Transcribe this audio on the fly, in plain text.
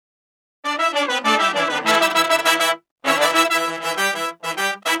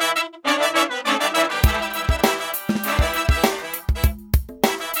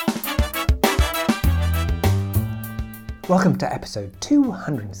Welcome to episode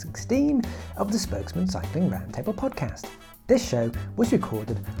 216 of the Spokesman Cycling Roundtable podcast. This show was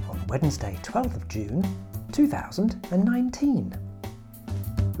recorded on Wednesday, 12th of June, 2019.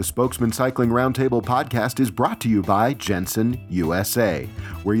 The Spokesman Cycling Roundtable podcast is brought to you by Jensen USA,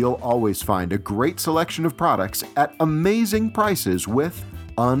 where you'll always find a great selection of products at amazing prices with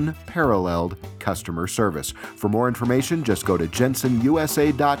unparalleled customer service. For more information, just go to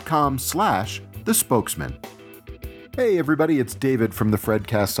jensenusa.com/thespokesman. Hey everybody, it's David from the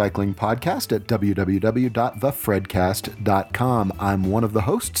Fredcast Cycling Podcast at www.thefredcast.com. I'm one of the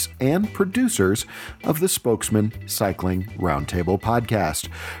hosts and producers of the Spokesman Cycling Roundtable Podcast.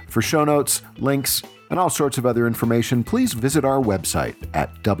 For show notes, links, and all sorts of other information, please visit our website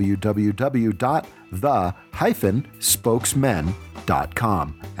at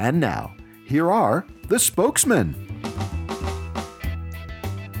www.the-spokesmen.com. And now, here are the spokesmen.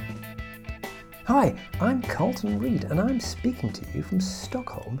 Hi, I'm Carlton Reid and I'm speaking to you from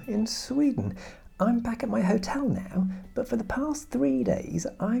Stockholm in Sweden. I'm back at my hotel now, but for the past 3 days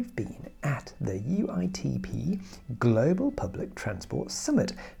I've been at the UITP Global Public Transport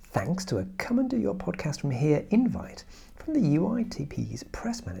Summit, thanks to a Come and Do Your Podcast from Here invite from the UITP's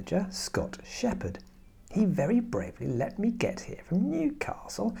press manager, Scott Shepherd. He very bravely let me get here from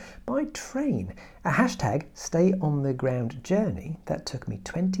Newcastle by train, a hashtag stay on the ground journey that took me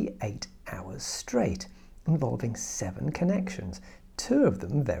 28 hours straight, involving 7 connections, 2 of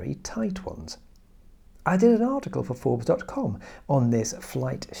them very tight ones. I did an article for Forbes.com on this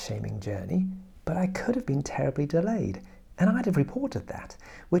flight-shaming journey, but I could have been terribly delayed, and I'd have reported that,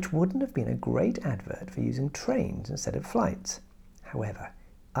 which wouldn't have been a great advert for using trains instead of flights. However,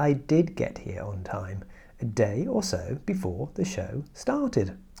 I did get here on time, a day or so before the show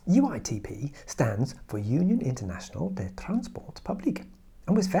started. UITP stands for Union International de Transport Public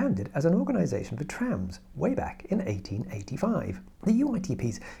and was founded as an organisation for trams way back in 1885. The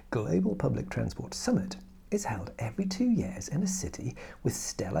UITP's Global Public Transport Summit is held every 2 years in a city with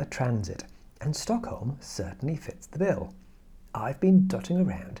stellar transit, and Stockholm certainly fits the bill. I've been dotting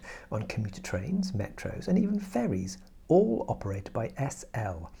around on commuter trains, metros and even ferries, all operated by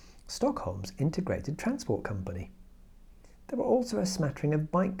SL, Stockholm's integrated transport company. There were also a smattering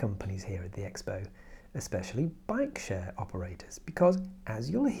of bike companies here at the expo, especially bike share operators, because, as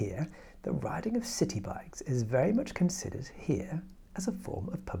you'll hear, the riding of city bikes is very much considered here as a form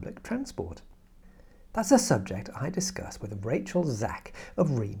of public transport. That's a subject I discuss with Rachel Zach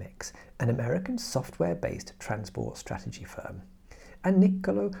of Remix, an American software-based transport strategy firm, and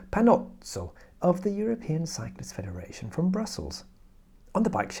Niccolo Panozzo of the European Cyclist Federation from Brussels. On the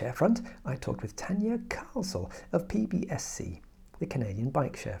bike share front, I talked with Tanya Carlsel of PBSC, the Canadian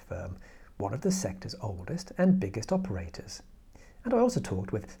bike share firm, one of the sector's oldest and biggest operators. And I also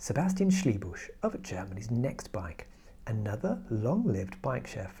talked with Sebastian Schliebusch of Germany's Next Bike, another long-lived bike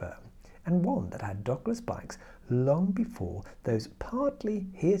share firm, and one that had dockless bikes long before those partly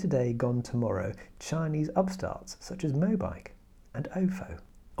here today, gone tomorrow Chinese upstarts such as Mobike and Ofo.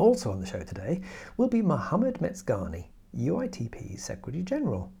 Also on the show today will be Mohammed Metzgani, UITP's Secretary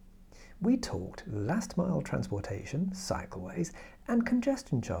General. We talked last mile transportation, cycleways and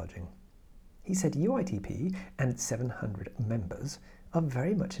congestion charging. He said UITP and its 700 members are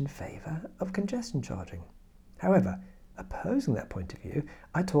very much in favour of congestion charging. However, opposing that point of view,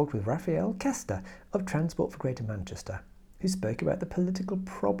 I talked with Raphael Kester of Transport for Greater Manchester, who spoke about the political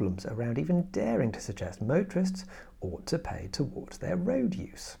problems around even daring to suggest motorists ought to pay towards their road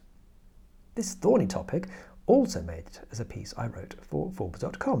use. This thorny topic also made it as a piece I wrote for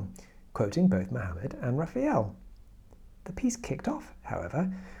Forbes.com, quoting both Mohammed and Raphael. The piece kicked off,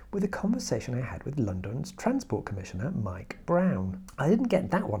 however, with a conversation I had with London's Transport Commissioner Mike Brown. I didn't get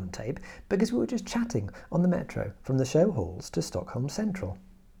that one on tape because we were just chatting on the metro from the show halls to Stockholm Central.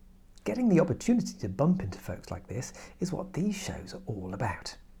 Getting the opportunity to bump into folks like this is what these shows are all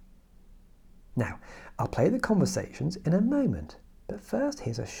about. Now, I'll play the conversations in a moment, but first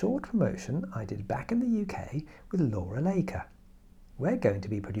here's a short promotion I did back in the UK with Laura Laker. We're going to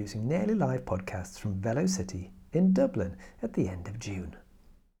be producing nearly live podcasts from Velocity in Dublin at the end of June.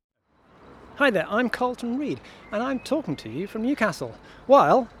 Hi there, I'm Carlton Reid and I'm talking to you from Newcastle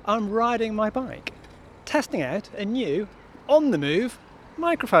while I'm riding my bike, testing out a new, on-the-move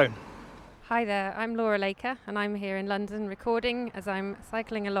microphone. Hi there, I'm Laura Laker and I'm here in London recording as I'm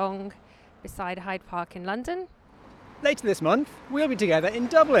cycling along beside Hyde Park in London. Later this month, we'll be together in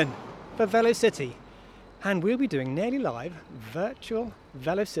Dublin for Velocity, and we'll be doing nearly live virtual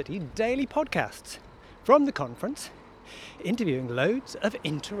Velocity daily podcasts from the conference, interviewing loads of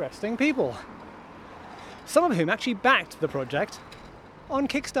interesting people, some of whom actually backed the project on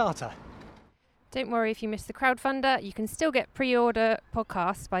Kickstarter. Don't worry if you missed the crowdfunder. You can still get pre-order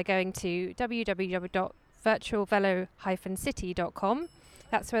podcasts by going to www.virtualvelo-city.com.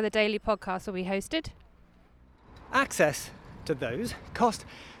 That's where the daily podcast will be hosted. Access to those cost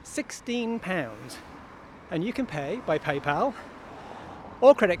 £16, and you can pay by PayPal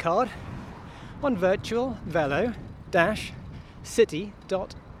or credit card on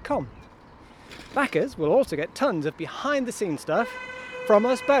virtualvelo-city.com. Backers will also get tons of behind-the-scenes stuff from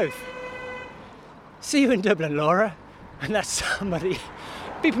us both. See you in Dublin, Laura. And that's somebody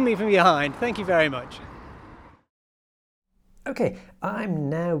beeping me from behind. Thank you very much. Okay, I'm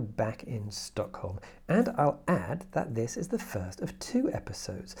now back in Stockholm, and I'll add that this is the first of 2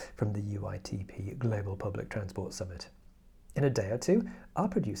 episodes from the UITP Global Public Transport Summit. In a day or two, I'll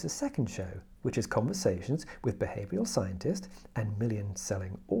produce a second show, which is conversations with behavioural scientist and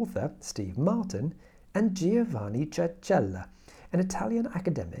million-selling author Steve Martin and Giovanni Cercella, an Italian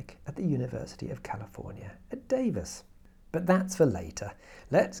academic at the University of California at Davis. But that's for later.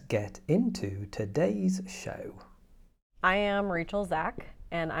 Let's get into today's show. I am Rachel Zach,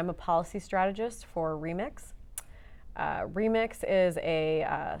 and I'm a policy strategist for Remix. Remix is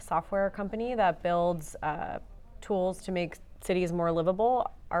a software company that builds tools to make cities more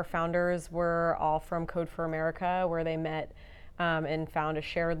livable. Our founders were all from Code for America, where they met and found a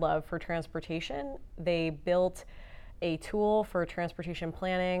shared love for transportation. They built a tool for transportation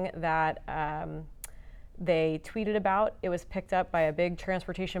planning that they tweeted about. It was picked up by a big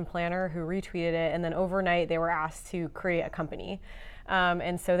transportation planner who retweeted it, and then overnight they were asked to create a company.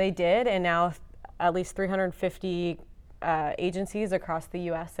 And so they did, and now at least 350 agencies across the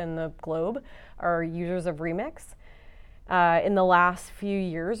US and the globe are users of Remix. In the last few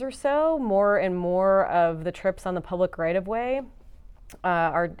years or so, more and more of the trips on the public right-of-way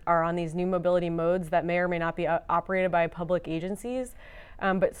are on these new mobility modes that may or may not be operated by public agencies,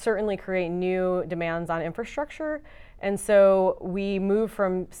 but certainly create new demands on infrastructure. And so we move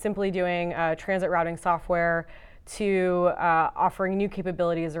from simply doing transit routing software to offering new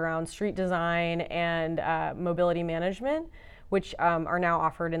capabilities around street design and mobility management, which are now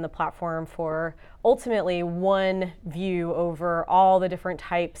offered in the platform for ultimately one view over all the different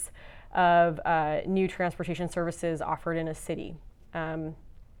types of new transportation services offered in a city.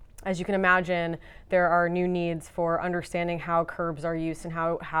 As you can imagine, there are new needs for understanding how curbs are used and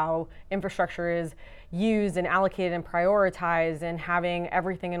how infrastructure is used and allocated and prioritized, and having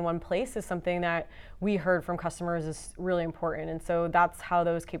everything in one place is something that we heard from customers is really important. And so that's how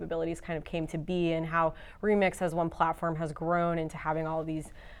those capabilities kind of came to be, and how Remix as one platform has grown into having all of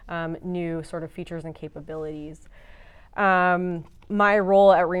these new sort of features and capabilities. My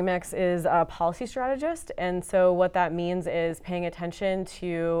role at Remix is a policy strategist, and so what that means is paying attention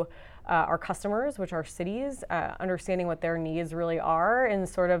to our customers, which are cities, understanding what their needs really are and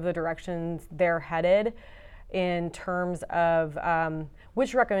sort of the directions they're headed in terms of which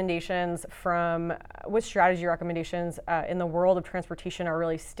strategy recommendations in the world of transportation are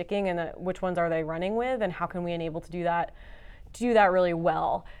really sticking, and which ones are they running with, and how can we enable to do that really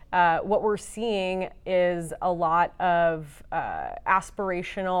well. What we're seeing is a lot of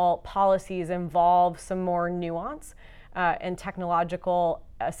aspirational policies involve some more nuance and technological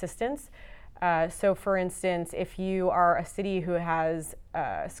assistance. So for instance, if you are a city who has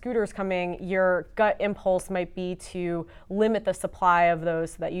scooters coming, your gut impulse might be to limit the supply of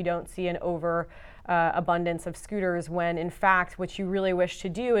those so that you don't see an abundance of scooters, when in fact what you really wish to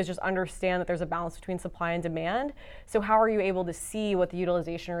do is just understand that there's a balance between supply and demand. So how are you able to see what the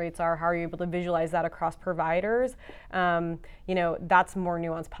utilization rates are? How are you able to visualize that across providers? That's more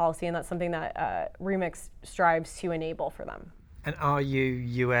nuanced policy, and that's something that Remix strives to enable for them. And are you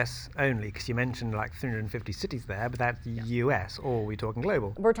US only? Because you mentioned like 350 cities there, but that's US, or are we talking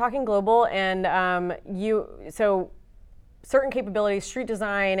global? We're talking global, and certain capabilities, street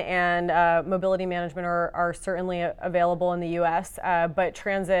design and mobility management are certainly available in the US, but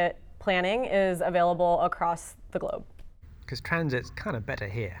transit planning is available across the globe. Because transit's kind of better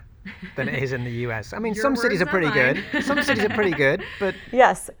here than it is in the US. I mean, some cities are pretty good. Some cities are pretty good, but...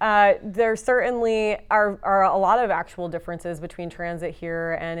 Yes, there certainly are a lot of actual differences between transit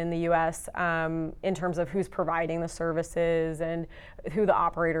here and in the US in terms of who's providing the services and who the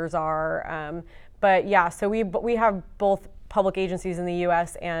operators are. But yeah, so we have both public agencies in the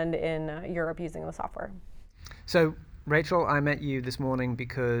US and in Europe using the software. So, Rachel, I met you this morning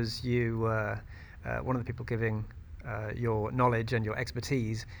because you were one of the people giving your knowledge and your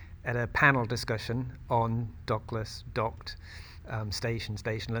expertise at a panel discussion on dockless, docked,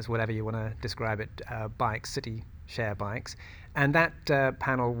 stationless, whatever you want to describe it, bikes, city share bikes. And that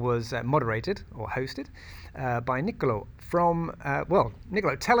panel was moderated or hosted by Niccolò from,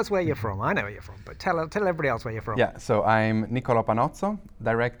 Niccolò, tell us where you're from. I know where you're from, but tell everybody else where you're from. Yeah, so I'm Niccolò Panozzo,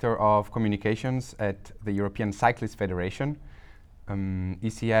 Director of Communications at the European Cyclist Federation.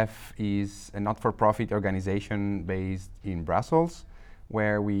 ECF is a not-for-profit organization based in Brussels,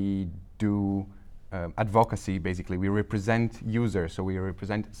 where we do advocacy. Basically, we represent users, so we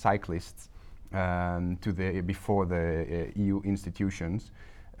represent cyclists before the EU institutions,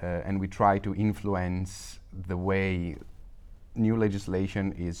 and we try to influence the way new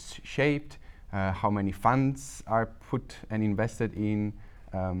legislation is shaped, how many funds are put and invested in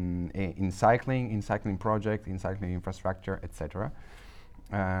cycling projects, in cycling infrastructure, etc.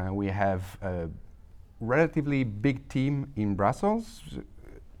 We have a relatively big team in Brussels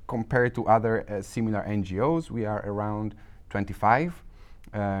compared to other similar NGOs. We are around 25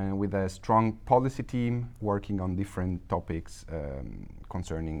 with a strong policy team working on different topics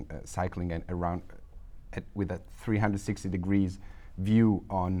concerning cycling and with a 360 degrees view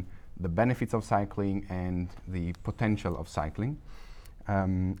on the benefits of cycling and the potential of cycling.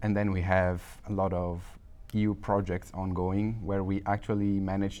 And then we have a lot of EU projects ongoing where we actually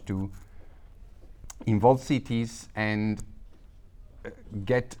manage to involve cities and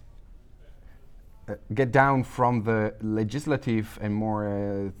get down from the legislative and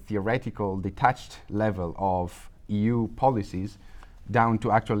more theoretical, detached level of EU policies down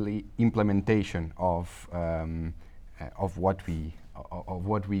to actually implementation of what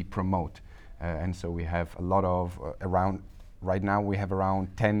we promote. And so we have a lot of right now we have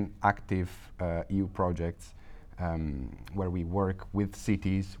around 10 active EU projects where we work with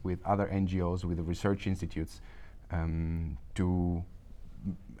cities, with other NGOs, with the research institutes to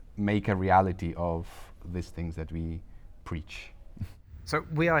make a reality of these things that we preach. So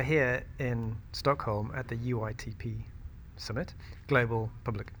we are here in Stockholm at the UITP Summit, Global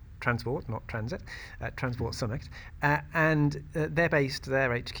Public Transport, not Transit, Transport Summit, and their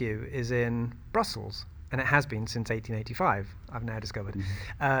HQ is in Brussels, and it has been since 1885, I've now discovered.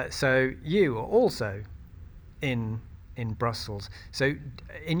 Mm-hmm. So you are also in Brussels. So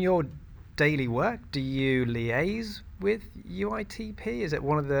in your daily work, do you liaise with UITP? Is it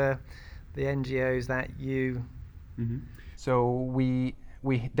one of the NGOs that you... Mm-hmm. So we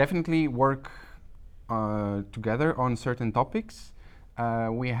definitely work together on certain topics.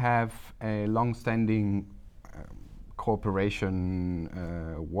 We have a long-standing cooperation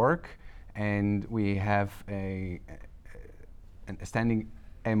work, and we have a standing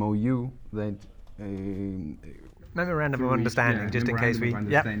MOU that memorandum of understanding, just in case we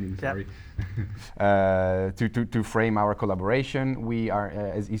sorry. To frame our collaboration. We are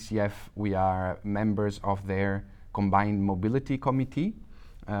as ECF, we are members of their combined mobility committee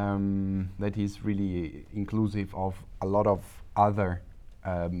that is really inclusive of a lot of other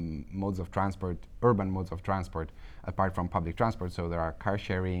modes of transport, urban modes of transport, apart from public transport. So there are car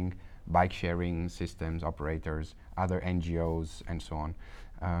sharing, bike sharing systems, operators, other NGOs, and so on.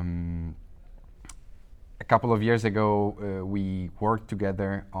 A couple of years ago, we worked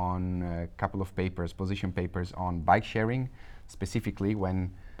together on a couple of position papers on bike sharing, specifically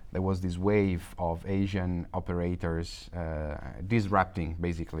when there was this wave of Asian operators disrupting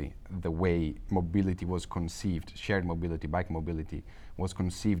basically the way mobility was conceived, shared mobility, bike mobility was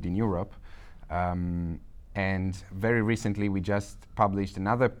conceived in Europe. And very recently we just published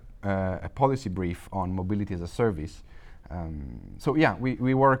another a policy brief on mobility as a service. So yeah,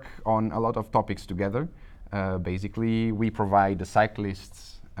 we work on a lot of topics together. Basically, we provide the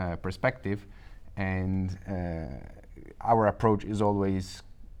cyclist's perspective, and our approach is always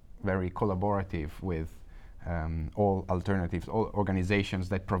very collaborative with all alternatives, all organizations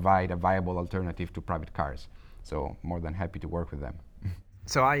that provide a viable alternative to private cars. So more than happy to work with them.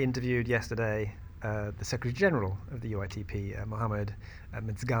 So I interviewed yesterday the Secretary General of the UITP, Mohammed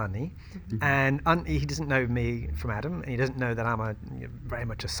Mizgani, and he doesn't know me from Adam, and he doesn't know that I'm very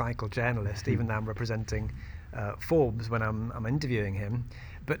much a cycle journalist, even though I'm representing Forbes when I'm interviewing him.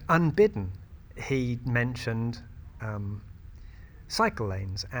 But unbidden, he mentioned cycle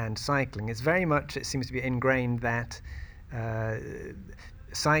lanes and cycling. It seems to be ingrained that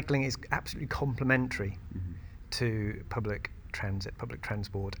cycling is absolutely complementary to public transit, public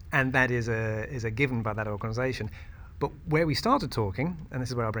transport, and that is a given by that organisation. But where we started talking, and this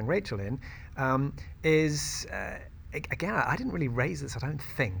is where I'll bring Rachel in, is again, I didn't really raise this. I don't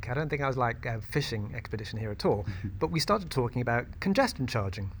think I was like a fishing expedition here at all. But we started talking about congestion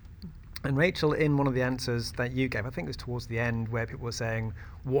charging, and Rachel, in one of the answers that you gave, I think it was towards the end, where people were saying,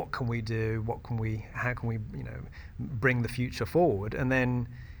 "What can we do? How can we, bring the future forward?" And then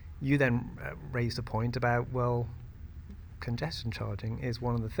you raised a point about, well, congestion charging is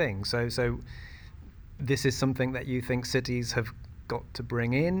one of the things. So this is something that you think cities have got to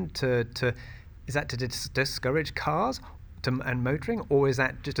bring in to is that to discourage cars and motoring, or is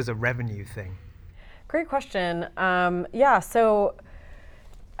that just as a revenue thing? Great question. So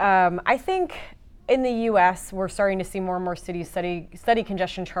I think in the U.S. we're starting to see more and more cities study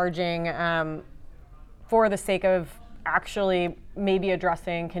congestion charging for the sake of actually maybe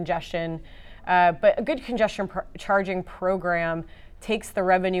addressing congestion. But a good congestion charging program takes the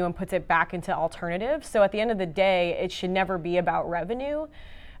revenue and puts it back into alternatives. So at the end of the day, it should never be about revenue.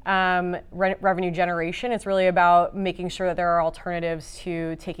 Revenue generation. It's really about making sure that there are alternatives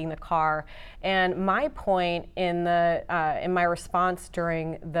to taking the car. And my point in my response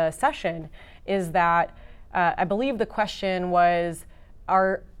during the session is that I believe the question was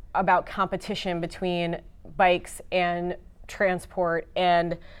about competition between bikes and transport,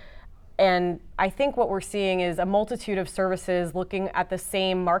 and I think what we're seeing is a multitude of services looking at the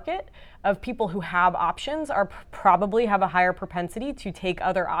same market of people who have options probably have a higher propensity to take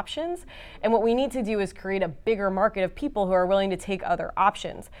other options. And what we need to do is create a bigger market of people who are willing to take other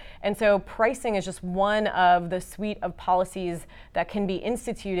options. And so pricing is just one of the suite of policies that can be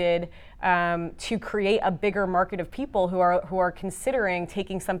instituted to create a bigger market of people who are considering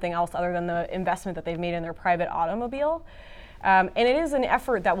taking something else other than the investment that they've made in their private automobile. And it is an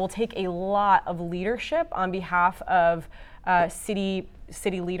effort that will take a lot of leadership on behalf of city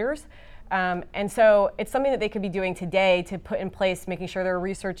leaders. And so it's something that they could be doing today to put in place, making sure they're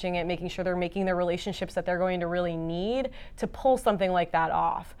researching it, making sure they're making the relationships that they're going to really need to pull something like that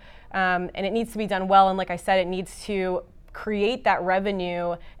off. And it needs to be done well. And like I said, it needs to create that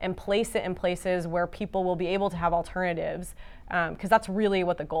revenue and place it in places where people will be able to have alternatives, because that's really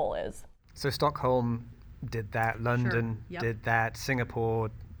what the goal is. So Stockholm did that, London did that,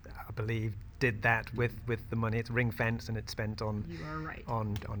 Singapore, I believe, did that with the money. It's ring fenced and it's spent on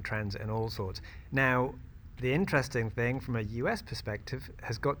transit and all sorts. Now, the interesting thing from a US perspective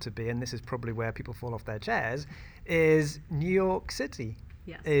has got to be, and this is probably where people fall off their chairs, is New York City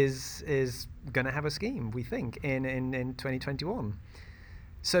is going to have a scheme, we think, in 2021.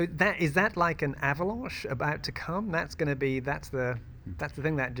 So is that like an avalanche about to come? That's going to be that's the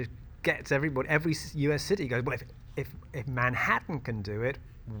thing that just gets everybody. Every US city goes, well, if Manhattan can do it,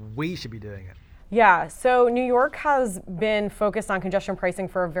 we should be doing it. Yeah, so New York has been focused on congestion pricing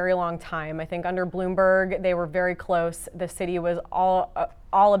for a very long time. I think under Bloomberg, they were very close. The city was all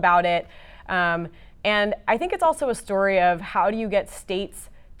about it. And I think it's also a story of how do you get states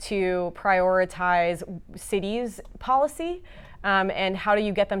to prioritize cities' policy, and how do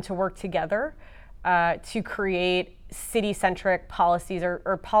you get them to work together to create city-centric policies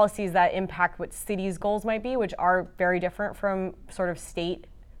or policies that impact what cities' goals might be, which are very different from sort of state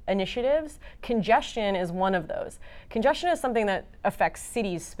initiatives. Congestion is one of those. Congestion is something that affects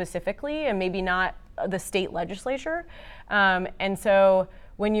cities specifically and maybe not the state legislature. And so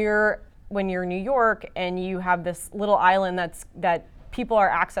when you're New York and you have this little island that people are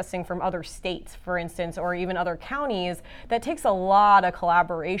accessing from other states, for instance, or even other counties, that takes a lot of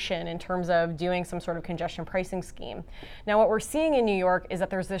collaboration in terms of doing some sort of congestion pricing scheme. Now, what we're seeing in New York is that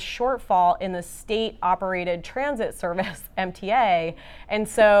there's this shortfall in the state-operated transit service, MTA, and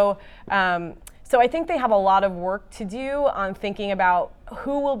so I think they have a lot of work to do on thinking about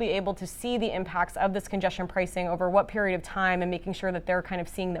who will be able to see the impacts of this congestion pricing over what period of time, and making sure that they're kind of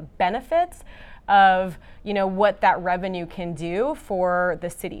seeing the benefits of what that revenue can do for the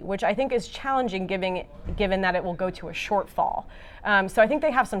city, which I think is challenging given that it will go to a shortfall. So I think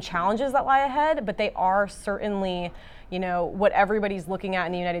they have some challenges that lie ahead, but they are certainly what everybody's looking at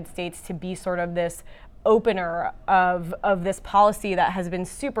in the United States to be sort of this opener of this policy that has been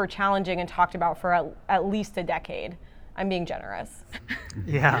super challenging and talked about for at least a decade. I'm being generous.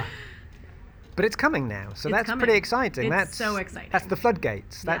 Yeah. But it's coming now, so that's coming. Pretty exciting. That's so exciting. That's the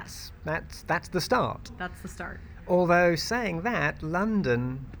floodgates. Yeah. That's the start. That's the start. Although saying that,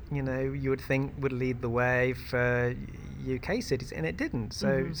 London, you would think would lead the way for UK cities, and it didn't.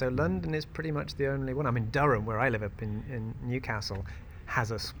 So so London is pretty much the only one. I mean, Durham, where I live up in Newcastle,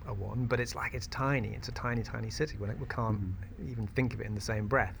 has a one, but it's tiny. It's a tiny city. We can't even think of it in the same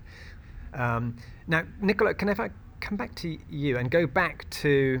breath. Now, Nicola, if I come back to you and go back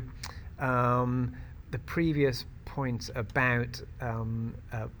to the previous points about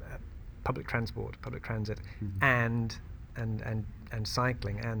public transit, and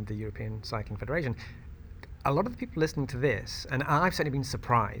cycling, and the European Cycling Federation. A lot of the people listening to this, and I've certainly been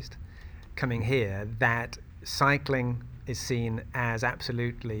surprised coming here, that cycling is seen as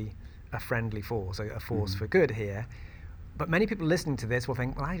absolutely a friendly force, a force for good here. But many people listening to this will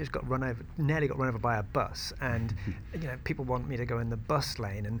think, well, I just nearly got run over by a bus, and people want me to go in the bus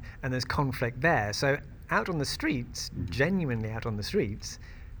lane, and there's conflict there. So out on the streets, genuinely out on the streets,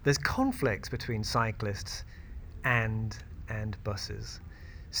 there's conflicts between cyclists and buses.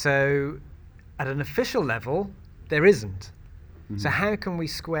 So at an official level, there isn't. So how can we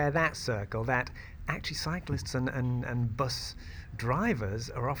square that circle, that actually cyclists and bus drivers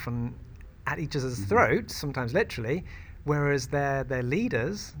are often at each other's throats, sometimes literally, whereas their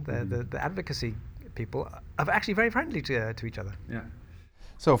leaders, the advocacy people, are actually very friendly to each other. Yeah.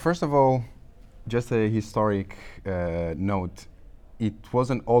 So first of all, just a historic note. It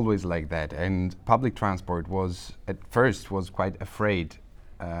wasn't always like that, and public transport was at first quite afraid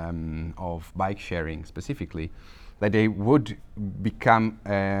of bike sharing specifically, that they would become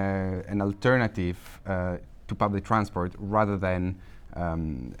an alternative to public transport rather than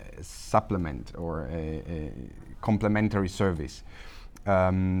supplement or a complementary service.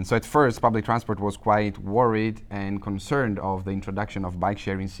 So at first, public transport was quite worried and concerned of the introduction of bike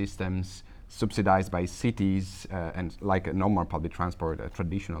sharing systems subsidized by cities and like a normal public transport, a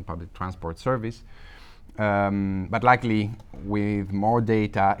traditional public transport service. But luckily, with more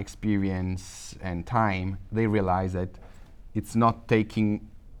data, experience, and time, they realize that it's not taking,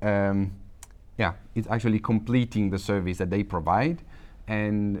 it's actually completing the service that they provide.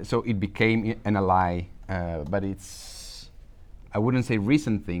 And so it became an ally, but it's, I wouldn't say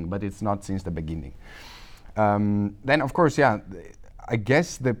recent thing, but it's not since the beginning. Then, of course, I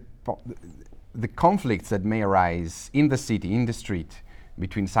guess the conflicts that may arise in the city, in the street,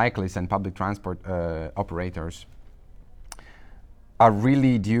 between cyclists and public transport operators are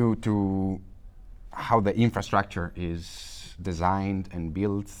really due to how the infrastructure is designed and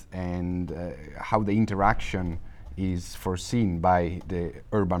built, and how the interaction is foreseen by the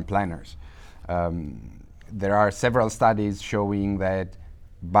urban planners. There are several studies showing that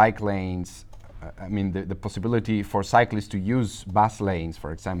bike lanes, the possibility for cyclists to use bus lanes,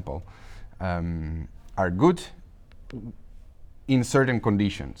 for example, are good in certain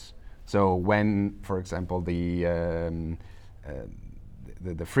conditions. So when, for example, the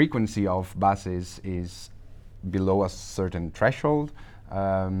frequency of buses is below a certain threshold,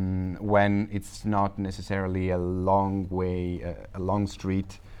 when it's not necessarily a long way, a long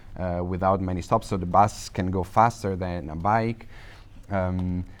street without many stops, so the bus can go faster than a bike.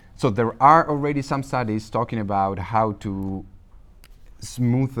 So there are already some studies talking about how to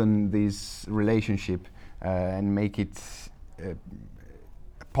smoothen this relationship and make it a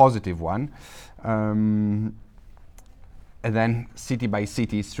positive one. And then city by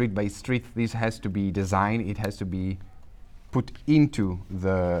city, street by street, this has to be designed, it has to be put into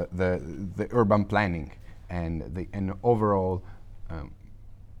the urban planning and an overall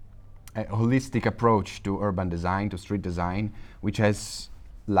a holistic approach to urban design, to street design, which has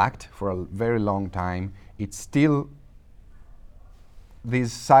lacked for a very long time. It's still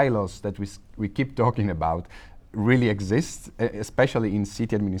these silos that we keep talking about really exist, especially in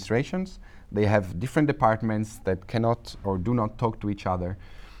city administrations. They have different departments that cannot or do not talk to each other.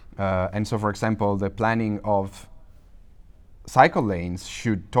 And so, for example, the planning of cycle lanes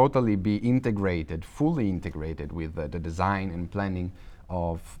should totally be integrated, fully integrated with the design and planning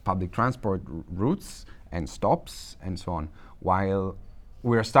of public transport routes and stops and so on. While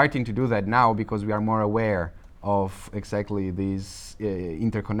we're starting to do that now because we are more aware of exactly these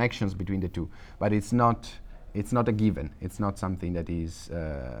interconnections between the two. But it's not a given. It's not something that is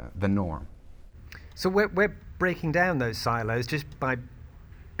the norm. So we're breaking down those silos just by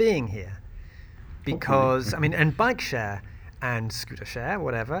being here. Because, and bike share and scooter share,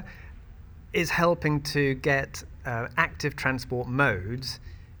 whatever, is helping to get active transport modes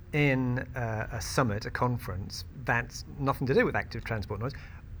in a summit, a conference, that's nothing to do with active transport modes,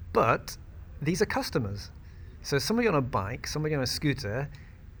 but these are customers. So somebody on a bike, somebody on a scooter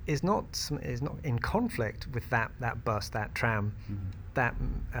is not in conflict with that bus, that tram, that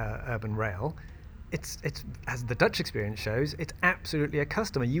urban rail. It's as the Dutch experience shows, it's absolutely a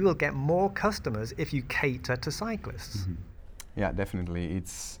customer. You will get more customers if you cater to cyclists. Yeah, definitely.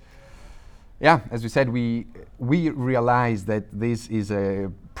 It's as we said, we realize that this is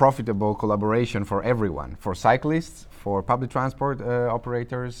a profitable collaboration for everyone, for cyclists, for public transport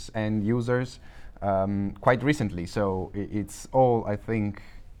operators and users, quite recently. So it's all, I think,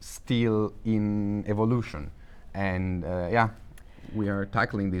 still in evolution. And we are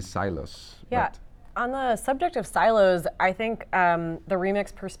tackling these silos. Yeah. On the subject of silos, I think the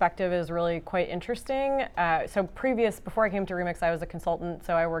Remix perspective is really quite interesting. Before I came to Remix, I was a consultant,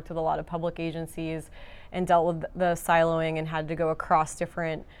 so I worked with a lot of public agencies and dealt with the siloing and had to go across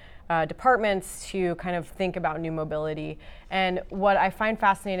different departments to kind of think about new mobility. And what I find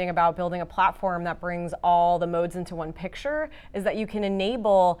fascinating about building a platform that brings all the modes into one picture is that you can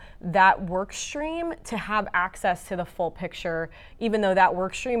enable that work stream to have access to the full picture, even though that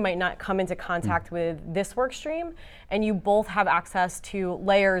work stream might not come into contact with this work stream. And you both have access to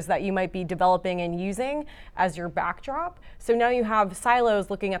layers that you might be developing and using as your backdrop. So now you have silos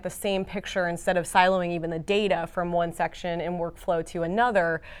looking at the same picture instead of siloing even the data from one section in workflow to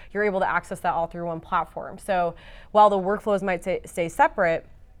another. You're able to access that all through one platform. So while the workflows might stay separate,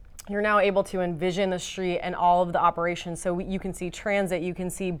 you're now able to envision the street and all of the operations. So you can see transit, you can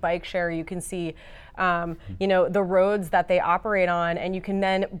see bike share, you can see the roads that they operate on, and you can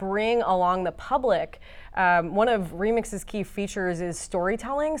then bring along the public. One of Remix's key features is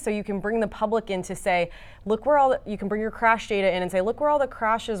storytelling. So you can bring the public in to say, look where you can bring your crash data in and say, look where all the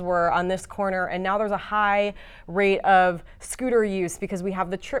crashes were on this corner, and now there's a high rate of scooter use because we have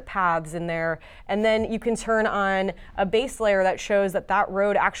the trip paths in there. And then you can turn on a base layer that shows that that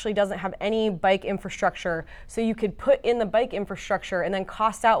road actually doesn't have any bike infrastructure. So you could put in the bike infrastructure and then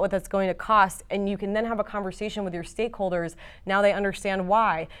cost out what that's going to cost, and you can then have a conversation with your stakeholders. Now they understand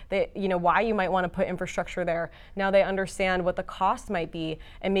why why you might want to put infrastructure there. Now they understand what the cost might be,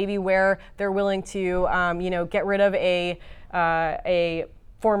 and maybe where they're willing to get rid of a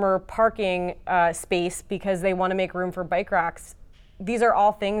former parking space because they want to make room for bike racks. These are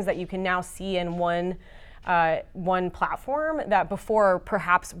all things that you can now see in one platform that before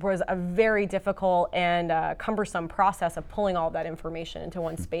perhaps was a very difficult and cumbersome process of pulling all of that information into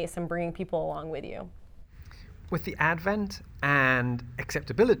one space and bringing people along with you. With the advent and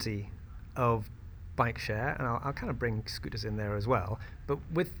acceptability of bike share, and I'll kind of bring scooters in there as well, but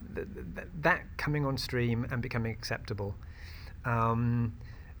with that coming on stream and becoming acceptable, that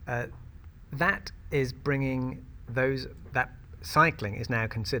is bringing that cycling is now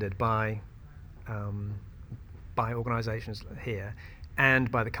considered by organisations here and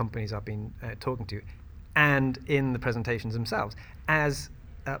by the companies I've been talking to, and in the presentations themselves, as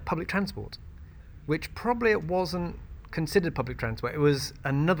public transport, which probably it wasn't considered public transport. It was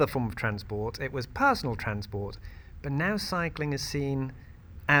another form of transport. It was personal transport, but now cycling is seen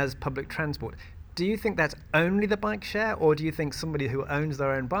as public transport. Do you think that's only the bike share, or do you think somebody who owns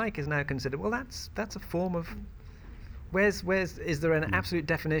their own bike is now considered, well, that's a form of... Is there an absolute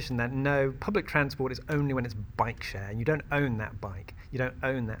definition that no, public transport is only when it's bike share and you don't own that bike, you don't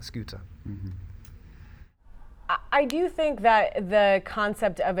own that scooter? Mm-hmm. I do think that the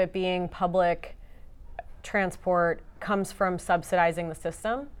concept of it being public transport comes from subsidizing the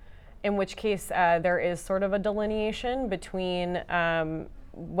system, in which case there is sort of a delineation between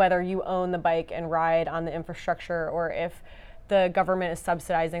whether you own the bike and ride on the infrastructure or if the government is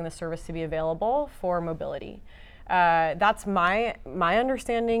subsidizing the service to be available for mobility. That's my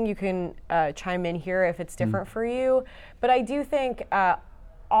understanding. You can chime in here if it's different for you. But I do think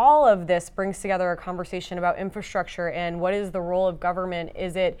all of this brings together a conversation about infrastructure and what is the role of government.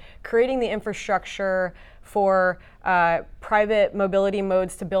 Is it creating the infrastructure for private mobility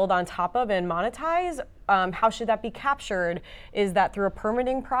modes to build on top of and monetize? How should that be captured? Is that through a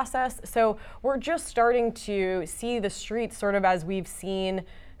permitting process? So we're just starting to see the streets sort of as we've seen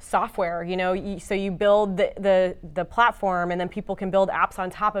software, so you build the platform and then people can build apps on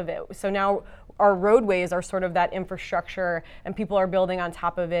top of it. So now our roadways are sort of that infrastructure and people are building on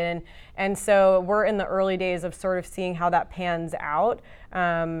top of it. And so we're in the early days of sort of seeing how that pans out.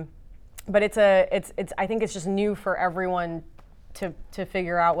 But I think it's just new for everyone to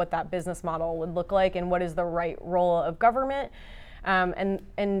figure out what that business model would look like and what is the right role of government. And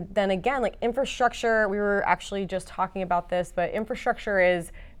then again, like infrastructure, we were actually just talking about this, but infrastructure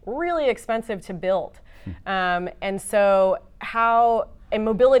is really expensive to build. And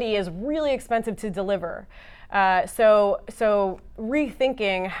mobility is really expensive to deliver. So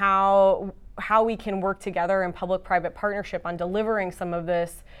rethinking how we can work together in public-private partnership on delivering some of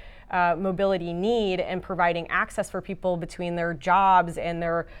this mobility need and providing access for people between their jobs and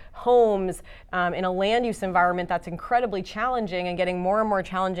their homes in a land use environment that's incredibly challenging and getting more and more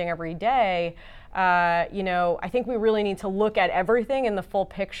challenging every day. I think we really need to look at everything in the full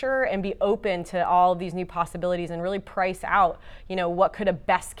picture and be open to all of these new possibilities and really price out, what could a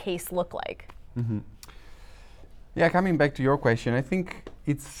best case look like. Mm-hmm. Yeah, coming back to your question, I think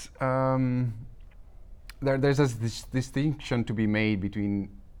it's there's this distinction to be made between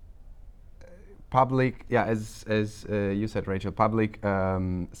public, as you said, Rachel,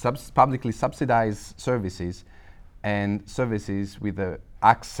 publicly subsidized services and services with the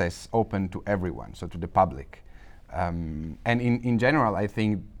access open to everyone, so to the public. And in general, I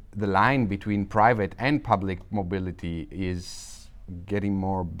think the line between private and public mobility is getting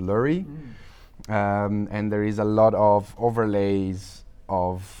more blurry, and there is a lot of overlays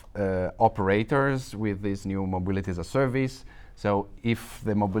of operators with this new mobility as a service. So if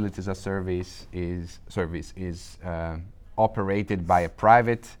the mobility as a service is operated by a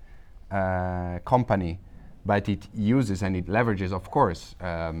private company, but it uses and it leverages, of course,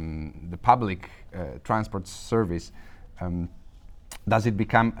 the public transport service, does it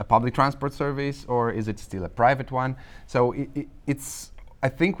become a public transport service or is it still a private one? So it's, I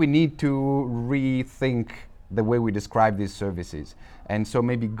think we need to rethink the way we describe these services, and so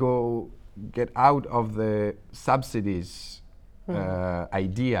maybe get out of the subsidies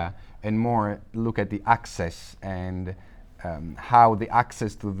idea and more look at the access and how the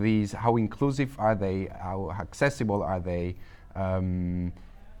access to these, how inclusive are they, how accessible are they,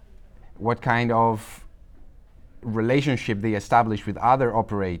 what kind of relationship they establish with other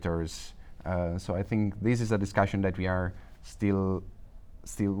operators. So I think this is a discussion that we are still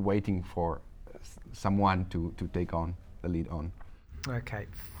waiting for someone to take on the lead on. Okay,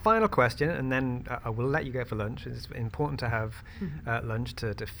 final question, and then I will let you go for lunch. It's important to have lunch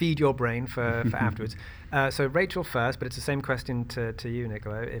to feed your brain for afterwards. So Rachel first, but it's the same question to you,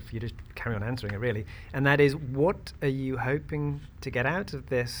 Nicola, if you just carry on answering it, really. And that is, what are you hoping to get out of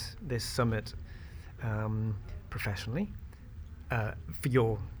this summit professionally for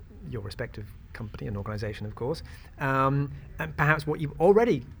your respective company and organisation, of course, and perhaps what you've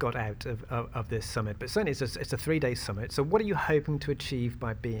already got out of this summit. But certainly it's a 3-day summit. So what are you hoping to achieve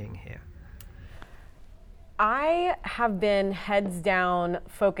by being here? I have been heads down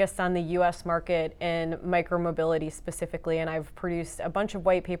focused on the US market and micromobility specifically, and I've produced a bunch of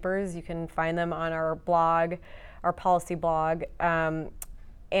white papers. You can find them on our blog, our policy blog,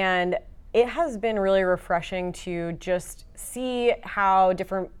 and it has been really refreshing to just see how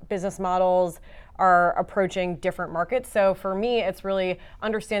different business models are approaching different markets. So for me, it's really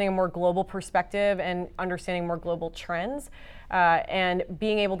understanding a more global perspective and understanding more global trends, and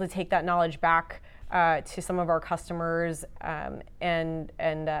being able to take that knowledge back to some of our customers, and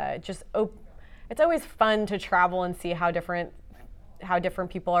just it's always fun to travel and see how different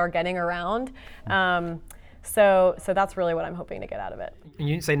people are getting around. So that's really what I'm hoping to get out of it. And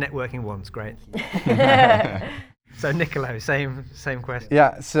you didn't say networking once, great. So Niccolo, same question.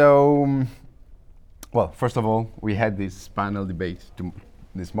 Yeah, so, well, first of all, we had this panel debate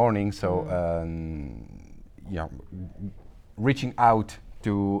this morning, so reaching out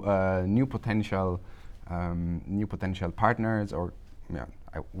to new potential partners, or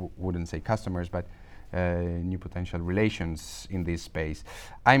I wouldn't say customers, but new potential relations in this space.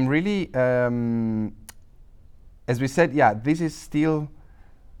 I'm really, as we said, this is still,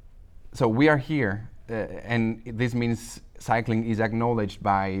 so we are here, and this means cycling is acknowledged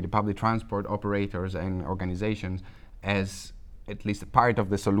by the public transport operators and organizations as at least a part of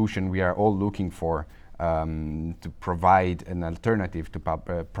the solution we are all looking for, to provide an alternative to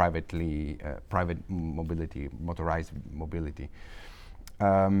private mobility, motorized mobility.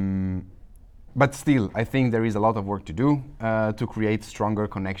 But still, I think there is a lot of work to do to create stronger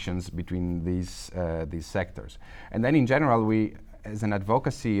connections between these sectors. And then in general, we, as an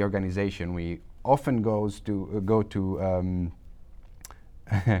advocacy organization, we often go to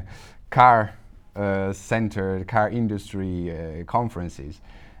car industry conferences,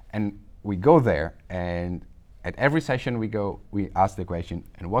 and we go there, and at every session we ask the question,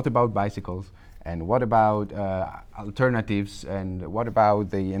 and what about bicycles? And what about alternatives? And what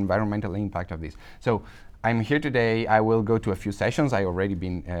about the environmental impact of this? So I'm here today. I will go to a few sessions. I already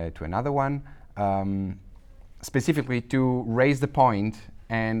been to another one, specifically to raise the point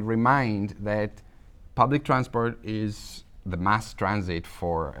and remind that public transport is the mass transit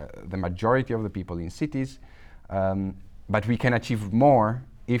for the majority of the people in cities, but we can achieve more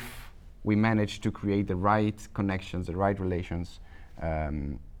if we manage to create the right connections, the right relations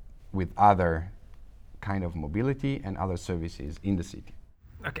with other kind of mobility and other services in the city.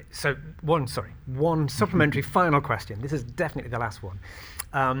 Okay, so one supplementary final question. This is definitely the last one,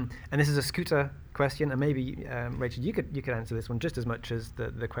 and this is a scooter question. And maybe Rachel, you could answer this one just as much as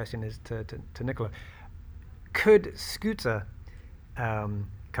the question is to Nicola. Could scooter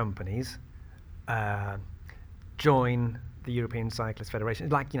companies join the European Cyclist Federation,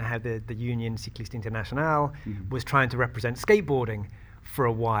 like how the Union Cycliste Internationale was trying to represent skateboarding for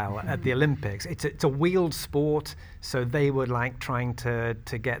a while at the Olympics? It's a wheeled sport, so they were like trying to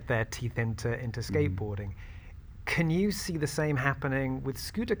get their teeth into skateboarding. Can you see the same happening with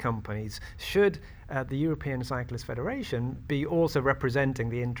scooter companies? Should the European Cyclist Federation be also representing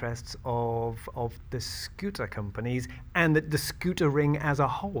the interests of the scooter companies and the scooter ring as a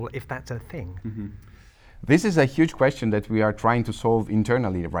whole, if that's a thing? This is a huge question that we are trying to solve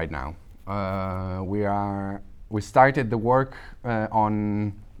internally right now. We started the work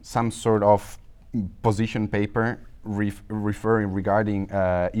on some sort of position paper referring regarding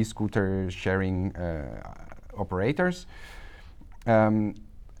e-scooter sharing operators, and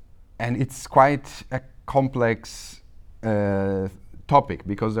it's quite a complex topic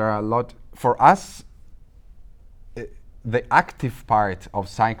because there are a lot. For us, the active part of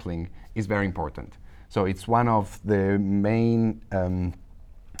cycling is very important. So it's one of the main.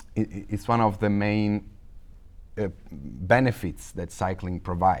 It's one of the main benefits that cycling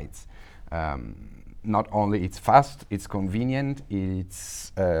provides. Not only it's fast, it's convenient,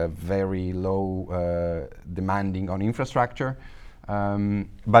 it's very low demanding on infrastructure,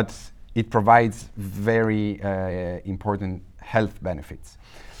 but it provides very important health benefits.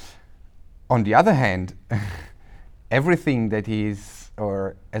 On the other hand, everything that is,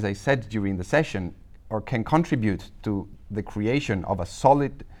 or as I said during the session, or can contribute to the creation of a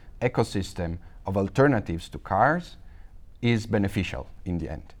solid ecosystem of alternatives to cars is beneficial in the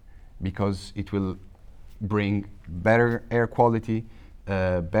end, because it will bring better air quality,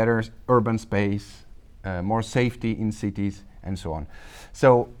 better urban space, more safety in cities, and so on.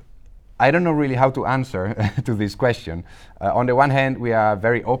 So I don't know really how to answer to this question. On the one hand, we are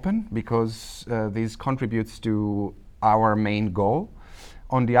very open because this contributes to our main goal.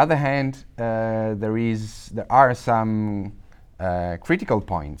 On the other hand, there are some critical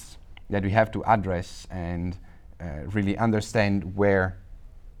points that we have to address and really understand where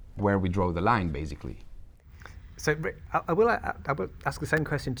we draw the line, basically. So I will ask the same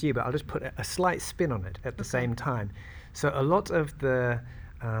question to you, but I'll just put a slight spin on it at the same time. So a lot of the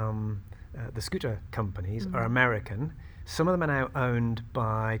scooter companies are American. Some of them are now owned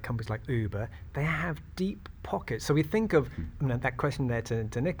by companies like Uber. They have deep pockets. So we think of that question there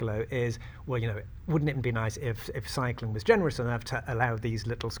to Nicolo is, well, wouldn't it be nice if cycling was generous enough to allow these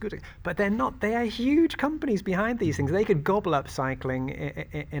little scooters? But they're not. They are huge companies behind these things. They could gobble up cycling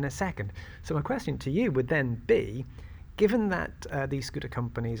in a second. So my question to you would then be, given that these scooter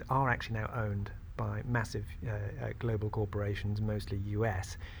companies are actually now owned by massive global corporations, mostly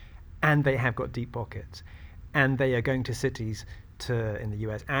US, and they have got deep pockets, and they are going to cities in the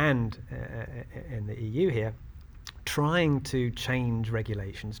US and in the EU here, trying to change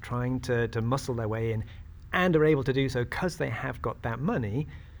regulations, trying to muscle their way in, and are able to do so because they have got that money.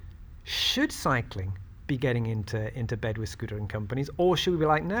 Should cycling be getting into bed with scooter companies, or should we be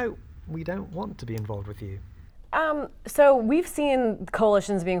like, no, we don't want to be involved with you? So we've seen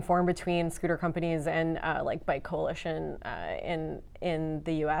coalitions being formed between scooter companies and like Bike Coalition in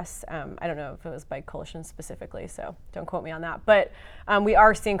the U.S. I don't know if it was Bike Coalition specifically, so don't quote me on that. But we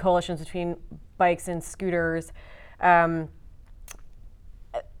are seeing coalitions between bikes and scooters. I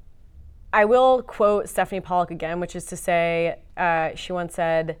will quote Stephanie Pollock again, which is to say, she once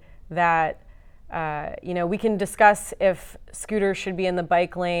said that we can discuss if scooters should be in the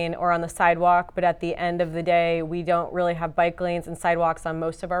bike lane or on the sidewalk, but at the end of the day, we don't really have bike lanes and sidewalks on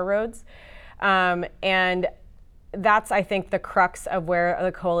most of our roads. And that's, I think, the crux of where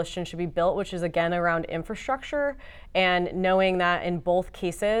the coalition should be built, which is, again, around infrastructure and knowing that in both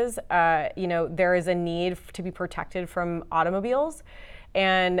cases, there is a need to be protected from automobiles.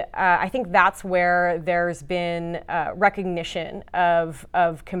 And I think that's where there's been recognition of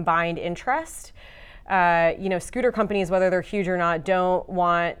combined interest. Scooter companies, whether they're huge or not, don't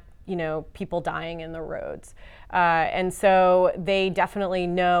want people dying in the roads. And so they definitely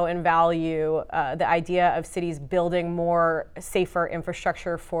know and value the idea of cities building more safer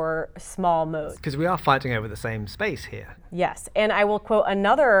infrastructure for small modes. Because we are fighting over the same space here. Yes, and I will quote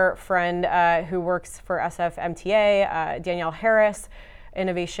another friend who works for SFMTA, Danielle Harris,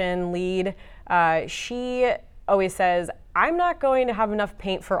 innovation lead. She always says, I'm not going to have enough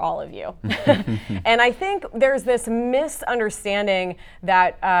paint for all of you. And I think there's this misunderstanding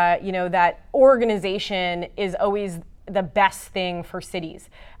that that organization is always the best thing for cities.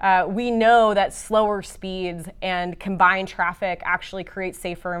 We know that slower speeds and combined traffic actually create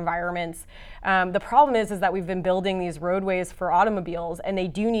safer environments. The problem is that we've been building these roadways for automobiles, and they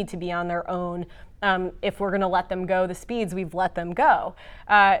do need to be on their own. If we're going to let them go the speeds we've let them go.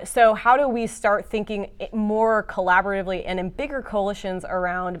 So how do we start thinking more collaboratively and in bigger coalitions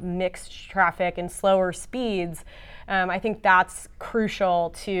around mixed traffic and slower speeds? I think that's crucial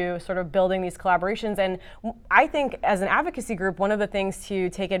to sort of building these collaborations. And I think as an advocacy group, one of the things to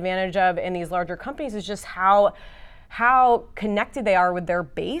take advantage of in these larger companies is just how how connected they are with their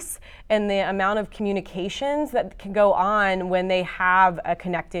base and the amount of communications that can go on when they have a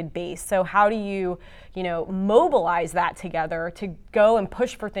connected base. So how do you mobilize that together to go and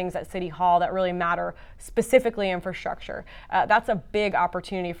push for things at City Hall that really matter, specifically infrastructure? That's a big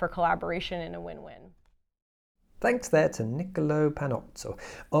opportunity for collaboration and a win-win. Thanks there to Niccolo Panozzo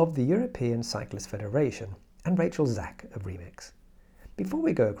of the European Cyclist Federation and Rachel Zack of Remix. Before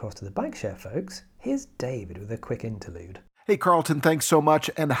we go across to the bike share folks, here's David with a quick interlude. Hey, Carlton, thanks so much.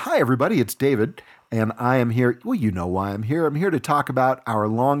 And hi, everybody, it's David. And I am here, well, you know why I'm here. I'm here to talk about our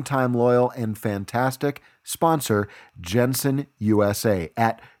longtime loyal and fantastic sponsor, Jensen USA,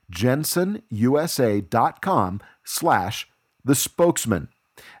 at jensenusa.com/the spokesman.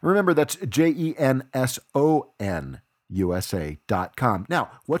 Remember, that's JENSON USA.com.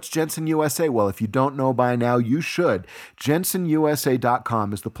 Now, what's Jensen USA? Well, if you don't know by now, you should.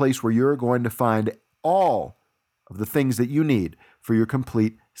 JensenUSA.com is the place where you're going to find all of the things that you need for your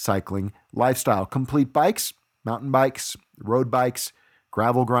complete cycling lifestyle. Complete bikes, mountain bikes, road bikes,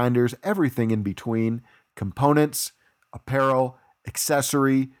 gravel grinders, everything in between, components, apparel,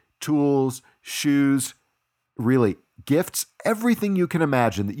 accessory, tools, shoes, really gifts, everything you can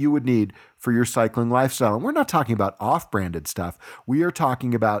imagine that you would need for your cycling lifestyle. And we're not talking about off-branded stuff. We are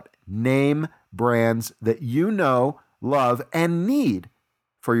talking about name brands that you know, love, and need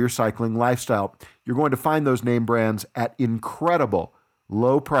for your cycling lifestyle. You're going to find those name brands at incredible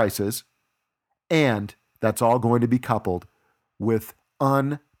low prices, and that's all going to be coupled with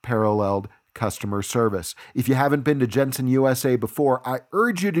unparalleled customer service. If you haven't been to Jensen USA before, I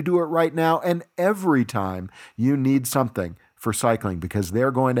urge you to do it right now and every time you need something for cycling, because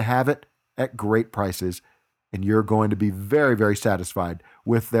they're going to have it at great prices and you're going to be very, very satisfied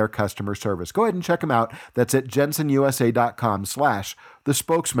with their customer service. Go ahead and check them out. That's at jensenusa.com/the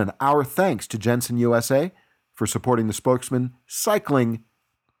spokesman. Our thanks to Jensen USA for supporting the Spokesman Cycling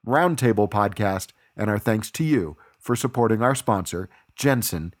Roundtable podcast, and our thanks to you for supporting our sponsor,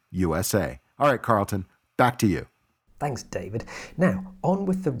 Jensen USA. All right, Carlton, back to you. Thanks, David. Now, on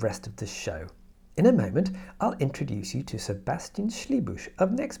with the rest of the show. In a moment, I'll introduce you to Sebastian Schlibusch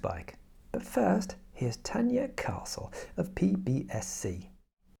of Nextbike. But first, here's Tanya Castle of PBSC.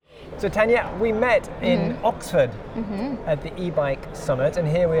 So Tanya, we met in Oxford at the e-bike summit, and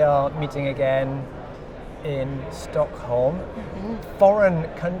here we are meeting again in Stockholm. Foreign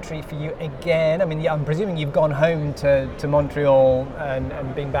country for you again. I mean, I'm presuming you've gone home to Montreal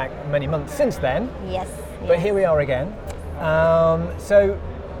and been back many months since then. Yes. But here we are again. So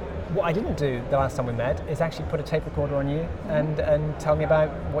what I didn't do the last time we met is actually put a tape recorder on you and tell me about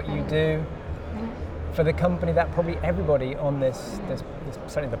what you do for the company that probably everybody on this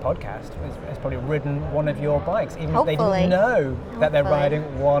certainly the podcast has probably ridden one of your bikes, even if they didn't know that they're riding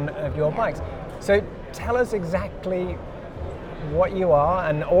one of your bikes. So tell us exactly what you are,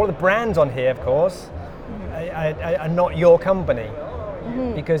 and all the brands on here, of course, are not your company,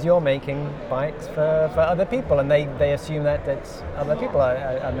 because you're making bikes for other people, and they assume that other people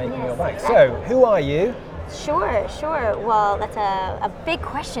are making your bikes. So who are you? Sure. Well, that's a big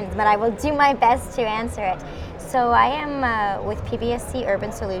question, but I will do my best to answer it. So I am with PBSC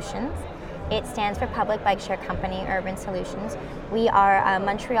Urban Solutions. It stands for Public Bike Share Company Urban Solutions. We are a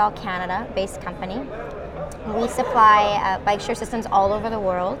Montreal, Canada-based company. We supply bike share systems all over the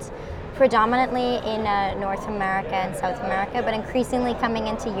world, predominantly in North America and South America, but increasingly coming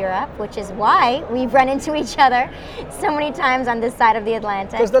into Europe, which is why we've run into each other so many times on this side of the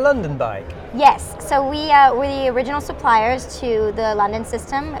Atlantic. Because the London bike. Yes, so we're the original suppliers to the London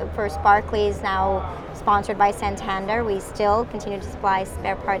system. First, Barclays, now sponsored by Santander. We still continue to supply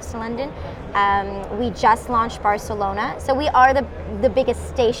spare parts to London. We just launched Barcelona, so we are the biggest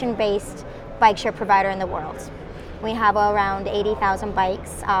station-based bike share provider in the world. We have around 80,000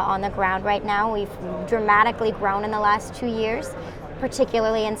 bikes on the ground right now. We've dramatically grown in the last 2 years,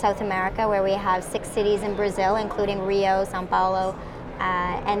 particularly in South America, where we have 6 cities in Brazil, including Rio, Sao Paulo,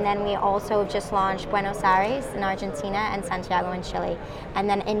 and then we also just launched Buenos Aires in Argentina and Santiago in Chile. And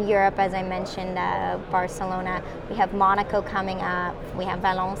then in Europe, as I mentioned, Barcelona. We have Monaco coming up. We have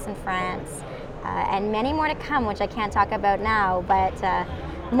Valence in France, and many more to come, which I can't talk about now, but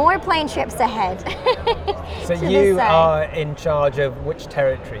more plane trips ahead. So you are in charge of which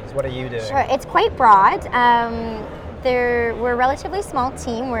territories? What are you doing? Sure, it's quite broad. We're a relatively small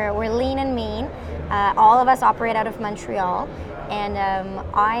team. We're lean and mean. All of us operate out of Montreal, and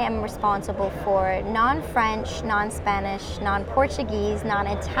I am responsible for non-French, non-Spanish, non-Portuguese,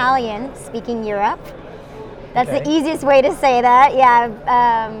 non-Italian speaking Europe. That's the easiest way to say that, yeah.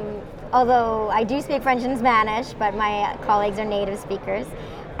 Although I do speak French and Spanish, but my colleagues are native speakers.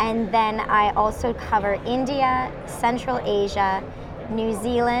 And then I also cover India, Central Asia, New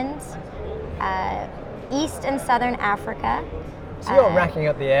Zealand, East and Southern Africa. So you're racking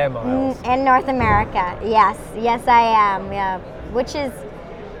up the air miles. And North America, yes. Yes, I am, yeah. Which is,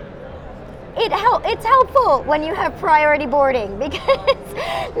 it's helpful when you have priority boarding because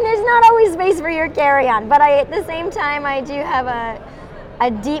there's not always space for your carry-on. But at the same time, I do have a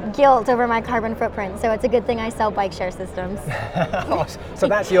deep guilt over my carbon footprint, so it's a good thing I sell bike share systems. So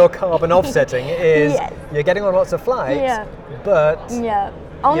that's your carbon offsetting is Yes. You're getting on lots of flights, Yeah. but Yeah,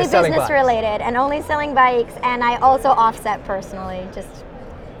 only You're selling business bikes. related and only selling bikes, and I also offset personally, just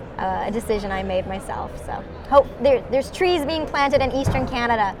a decision I made myself. So hope there's trees being planted in Eastern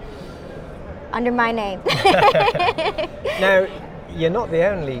Canada under my name. now you're not the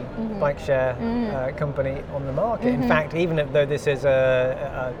only bike share company on the market. In fact, even though this is in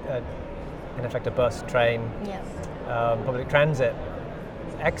effect a bus, train, Yeah. Public transit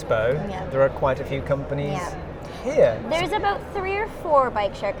expo, Yeah. there are quite a few companies Yeah. here. There's about 3 or 4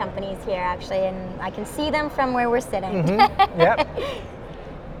 bike share companies here actually, and I can see them from where we're sitting. Yep.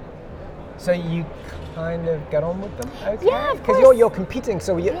 So you kind of get on with them, okay? Yeah, of Because course. you're competing.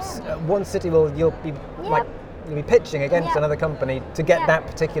 So one city you'll be like you'll be pitching against Yeah. another company to get Yeah. that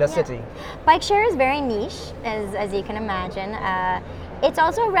particular Yeah. city. Bike share is very niche, as you can imagine. It's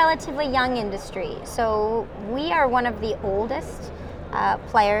also a relatively young industry, so we are one of the oldest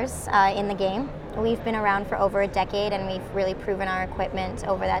players in the game. We've been around for over a decade, and we've really proven our equipment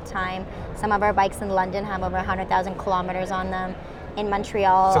over that time. Some of our bikes in London have over 100,000 kilometers on them. In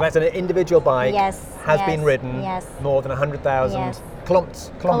Montreal, So that's an individual bike Yes, has yes, been ridden yes. more than 100,000 Yes.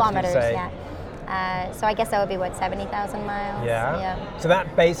 kilometers. kilometers, you say. yeah. So I guess that would be 70,000 miles. Yeah. So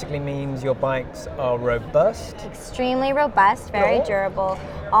that basically means your bikes are robust. Extremely robust, very Cool. durable,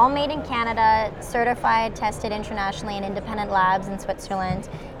 all made in Canada, certified, tested internationally in independent labs in Switzerland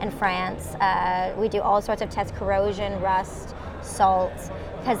and France. We do all sorts of tests: corrosion, rust, salt,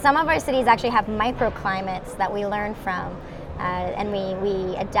 because some of our cities actually have microclimates that we learn from. And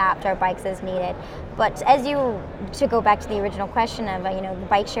we adapt our bikes as needed. But to go back to the original question of the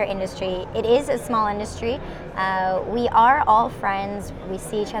bike share industry, it is a small industry. We are all friends. We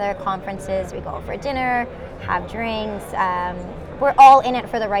see each other at conferences. We go for dinner, have drinks. We're all in it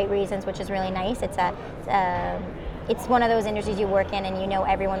for the right reasons, which is really nice. It's one of those industries you work in, and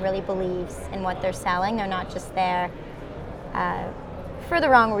everyone really believes in what they're selling. They're not just there for the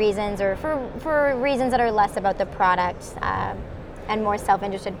wrong reasons or for reasons that are less about the product and more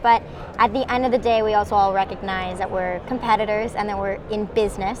self-interested. But at the end of the day, we also all recognize that we're competitors and that we're in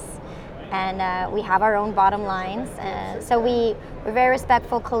business, and we have our own bottom lines. So we're very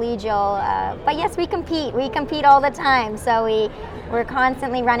respectful, collegial, but yes, we compete. We compete all the time. So we're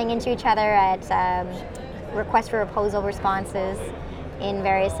constantly running into each other at request for proposal responses in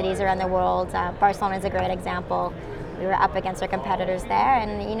various cities around the world. Barcelona is a great example. We were up against our competitors there,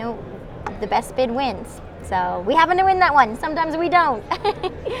 and the best bid wins. So we happen to win that one. Sometimes we don't.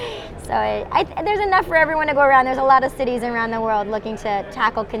 So there's enough for everyone to go around. There's a lot of cities around the world looking to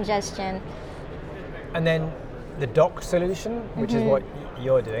tackle congestion. And then the dock solution, which is what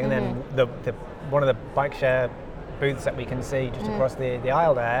you're doing. And then the one of the bike share booths that we can see just across the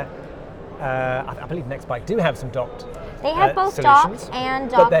aisle there. I believe Next Bike do have some docked. They have both solutions, docked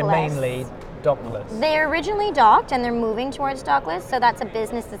and dockless. but they're mainly dockless. They're originally docked and they're moving towards dockless, so that's a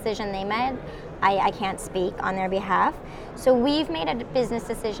business decision they made. I can't speak on their behalf. So we've made a business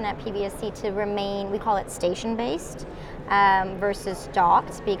decision at PBSC to remain, we call it station-based versus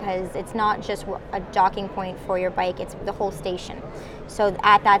docked, because it's not just a docking point for your bike, it's the whole station. So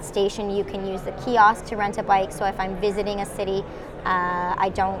at that station you can use the kiosk to rent a bike. So if I'm visiting a city, I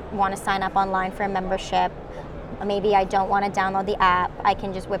don't want to sign up online for a membership, maybe I don't want to download the app, I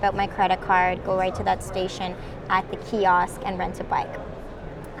can just whip out my credit card, go right to that station at the kiosk and rent a bike.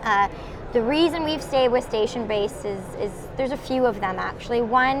 The reason we've stayed with station-based is there's a few of them actually.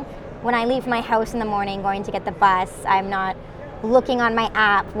 One, when I leave my house in the morning going to get the bus, I'm not looking on my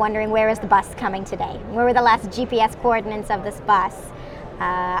app wondering where is the bus coming today? Where were the last GPS coordinates of this bus?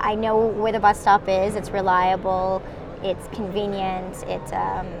 I know where the bus stop is, it's reliable, it's convenient,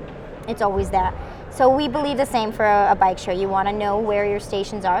 it's always there. So we believe the same for a bike share. You want to know where your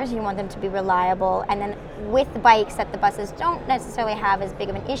stations are, so you want them to be reliable. And then with the bikes that the buses don't necessarily have as big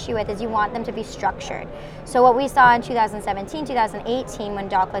of an issue with is you want them to be structured. So what we saw in 2017, 2018 when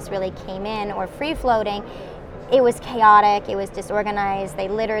dockless really came in, or free floating, it was chaotic, it was disorganized, they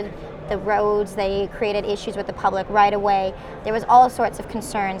littered the roads, they created issues with the public right away. There was all sorts of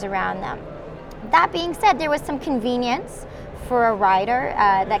concerns around them. That being said, there was some convenience for a rider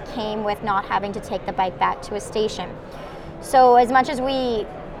that came with not having to take the bike back to a station. So as much as we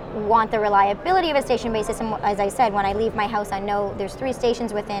want the reliability of a station-based system, as I said, when I leave my house, I know there's 3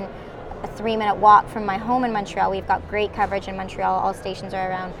 stations within a 3-minute walk from my home in Montreal. We've got great coverage in Montreal. All stations are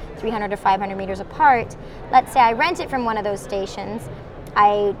around 300 to 500 meters apart. Let's say I rent it from one of those stations.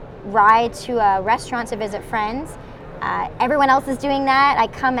 I ride to a restaurant to visit friends. Everyone else is doing that. I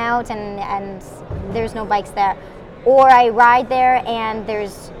come out and there's no bikes there. Or I ride there and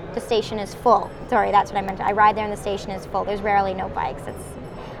the station is full. Sorry, that's what I meant. I ride there and the station is full. There's rarely no bikes.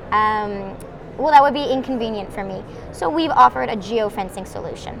 Well, that would be inconvenient for me. So we've offered a geofencing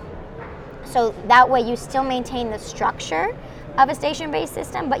solution. So that way you still maintain the structure of a station-based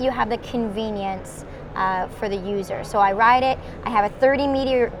system, but you have the convenience for the user. So I ride it. I have a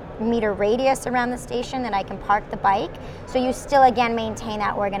 30-meter radius around the station that I can park the bike. So you still, again, maintain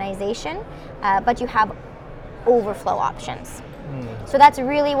that organization, but you have overflow options. So that's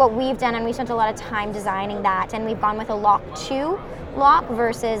really what we've done, and we spent a lot of time designing that, and we've gone with a lock 2 lock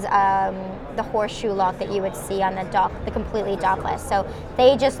versus the horseshoe lock that you would see on the dock, the completely dockless. So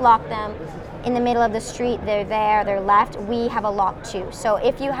they just lock them in the middle of the street. They're there, they're left. We have a lock 2. So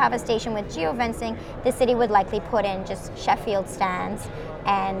if you have a station with geofencing, the city would likely put in just Sheffield stands,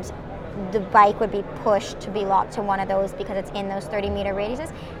 and the bike would be pushed to be locked to one of those because it's in those 30-meter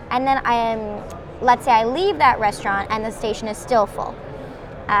radiuses. And then let's say I leave that restaurant and the station is still full.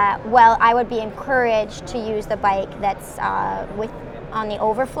 Well, I would be encouraged to use the bike that's on the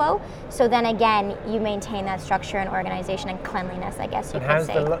overflow. So then again, you maintain that structure and organization and cleanliness, I guess you could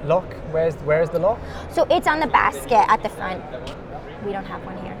say. And how's the lock? Where's the lock? So it's on the basket at the front. We don't have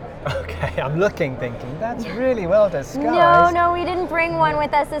one here. Okay, I'm looking, thinking, that's really well disguised. No, we didn't bring one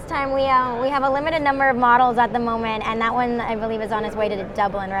with us this time. We have a limited number of models at the moment, and that one, I believe, is on its way to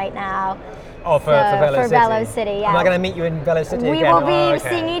Dublin right now. Oh, for Velo City, yeah. Am I going to meet you in Velo City we again? will be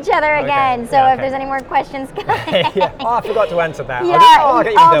seeing each other again, so if there's any more questions coming. Yeah. Oh, I forgot to answer that. Yeah,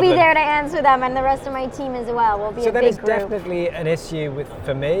 I'll be there to answer them, and the rest of my team as well. We'll be a big group. So that is definitely an issue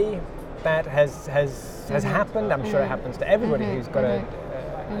for me that has happened. I'm sure it happens to everybody who's got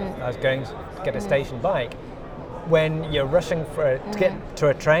who's going to get a station bike. When you're rushing to get to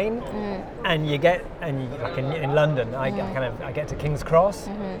a train, and like in London, I get to King's Cross,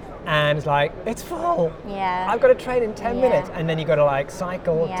 and it's like, it's full. Yeah. I've got a train in 10 minutes, and then you got to like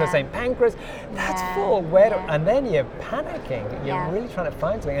cycle to St. Pancras. That's full. And then you're panicking. You're really trying to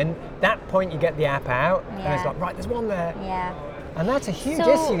find something. And that point, you get the app out, and it's like, right, there's one there. Yeah. And that's a huge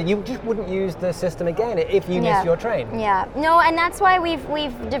issue. You just wouldn't use the system again if you miss your train. Yeah. No, and that's why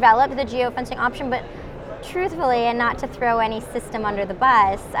we've developed the geofencing option, but truthfully, and not to throw any system under the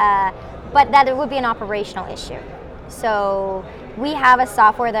bus, but that it would be an operational issue. So we have a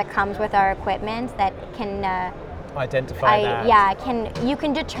software that comes with our equipment that can identify that. Yeah, you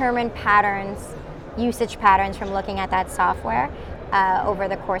can determine usage patterns from looking at that software over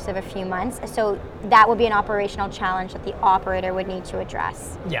the course of a few months. So that would be an operational challenge that the operator would need to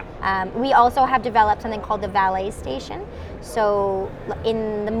address. Yeah. We also have developed something called the valet station. So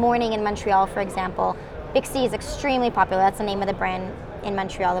in the morning in Montreal, for example, Bixi is extremely popular. That's the name of the brand in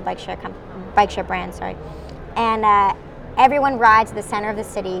Montreal, the bike share brand, sorry. And everyone rides to the center of the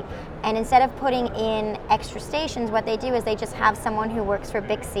city, and instead of putting in extra stations, what they do is they just have someone who works for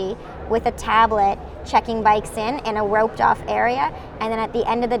Bixi with a tablet checking bikes in a roped off area, and then at the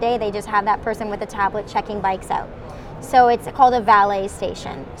end of the day, they just have that person with a tablet checking bikes out. So it's called a valet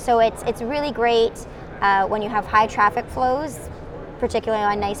station. So it's really great when you have high traffic flows, particularly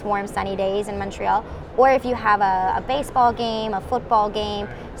on nice, warm, sunny days in Montreal, or if you have a baseball game, a football game,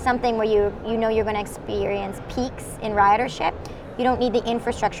 something where you know you're going to experience peaks in ridership. You don't need the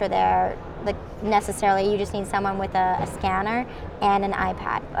infrastructure there necessarily. You just need someone with a scanner and an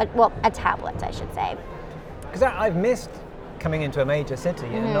iPad, a tablet, I should say. Because I've missed coming into a major city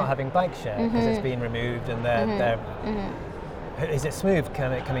and not having bike share because it's been removed, and is it smooth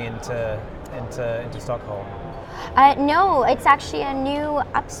coming into Stockholm? No, it's actually a new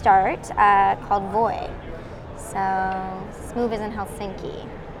upstart called Voi. So Smooth is in Helsinki.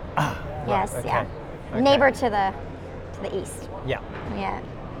 Yes, okay. yeah. Okay. Neighbor to the east. Yeah. Yeah.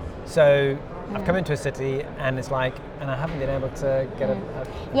 So I've come into a city and I haven't been able to get a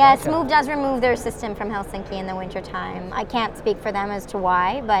Yeah, bike Smooth does remove their system from Helsinki in the wintertime. I can't speak for them as to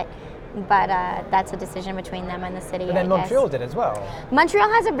why, but that's a decision between them and the city. But then Montreal did as well. Montreal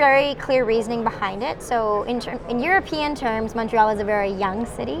has a very clear reasoning behind it. So in European terms, Montreal is a very young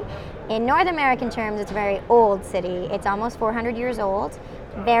city. In North American terms, it's a very old city. It's almost 400 years old,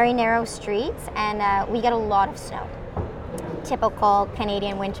 very narrow streets, and we get a lot of snow. typical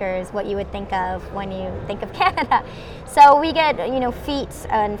Canadian winters, what you would think of when you think of Canada. So we get, feet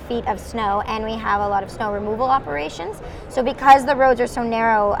and feet of snow, and we have a lot of snow removal operations. So because the roads are so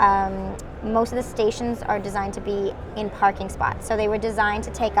narrow, most of the stations are designed to be in parking spots. So they were designed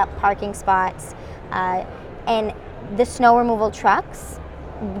to take up parking spots, and the snow removal trucks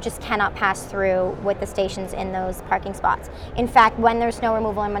just cannot pass through with the stations in those parking spots. In fact, when there's snow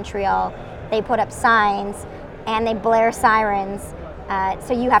removal in Montreal, they put up signs and they blare sirens,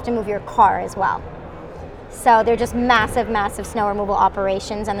 so you have to move your car as well. So they're just massive, massive snow removal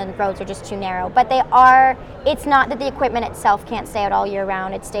operations, and the roads are just too narrow. But it's not that the equipment itself can't stay out all year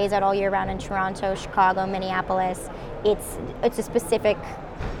round. It stays out all year round in Toronto, Chicago, Minneapolis. It's a specific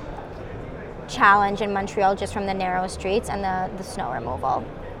challenge in Montreal just from the narrow streets and the snow removal.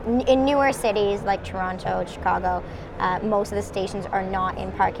 In newer cities like Toronto, Chicago, most of the stations are not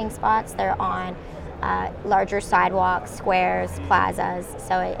in parking spots. They're on larger sidewalks, squares, plazas,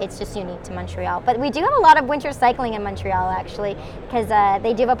 so it's just unique to Montreal. But we do have a lot of winter cycling in Montreal, actually, because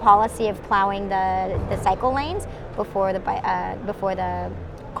they do have a policy of plowing the cycle lanes before the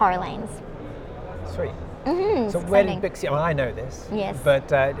car lanes. Sweet. Mm-hmm, so where did Bixie, well, I know this, yes,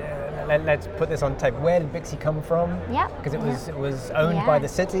 but let's put this on tape. Where did Bixie come from? Yeah. Because it was owned by the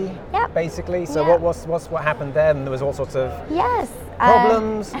city, basically. So what happened there? And there was all sorts of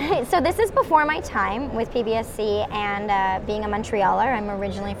problems. So this is before my time with PBSC, and being a Montrealer, I'm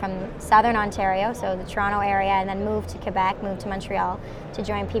originally from Southern Ontario, so the Toronto area, and then moved to Quebec, moved to Montreal to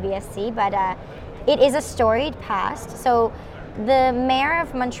join PBSC. But it is a storied past. So the mayor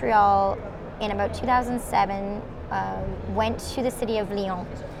of Montreal in about 2007 went to the city of Lyon.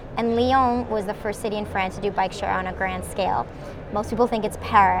 And Lyon was the first city in France to do bike share on a grand scale. Most people think it's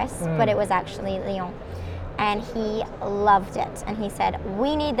Paris, but it was actually Lyon. And he loved it. And he said,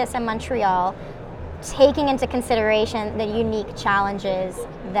 we need this in Montreal, taking into consideration the unique challenges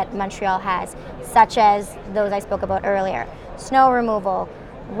that Montreal has, such as those I spoke about earlier. Snow removal,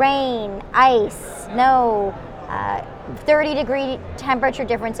 rain, ice, snow, 30-degree temperature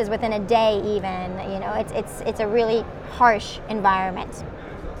differences within a day even. It's a really harsh environment.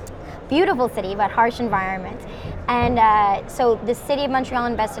 Beautiful city, but harsh environment. And so the city of Montreal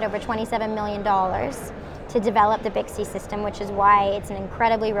invested over $27 million to develop the Bixie system, which is why it's an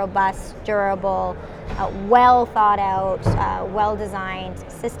incredibly robust, durable, well thought out, well designed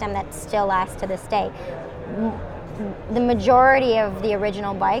system that still lasts to this day. The majority of the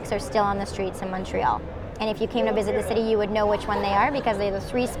original bikes are still on the streets in Montreal. And if you came to visit the city, you would know which one they are, because they're the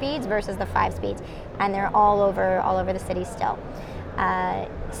 3 speeds versus the 5 speeds, and they're all over the city still.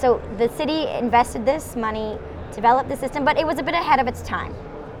 So the city invested this money, developed the system, but it was a bit ahead of its time.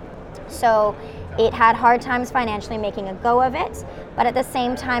 So it had hard times financially making a go of it, but at the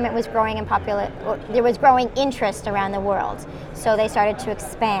same time it was growing in there was growing interest around the world. So they started to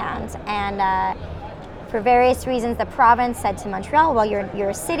expand, and for various reasons the province said to Montreal, well, you're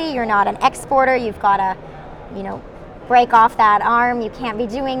a city, you're not an exporter, you've got to, break off that arm, you can't be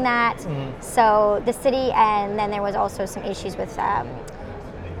doing that. Mm-hmm. So the city, and then there was also some issues with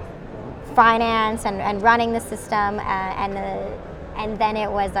finance and running the system, and then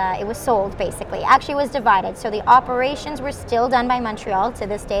it was sold, basically. Actually, it was divided. So the operations were still done by Montreal. To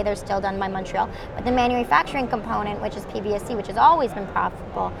this day, they're still done by Montreal. But the manufacturing component, which is PBSC, which has always been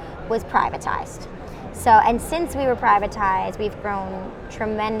profitable, was privatized. So, and since we were privatized, we've grown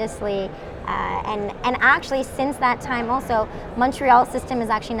tremendously. And actually, since that time also, Montreal's system is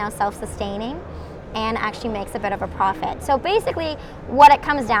actually now self-sustaining and actually makes a bit of a profit. So basically, what it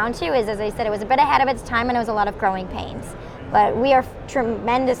comes down to is, as I said, it was a bit ahead of its time and it was a lot of growing pains. But we are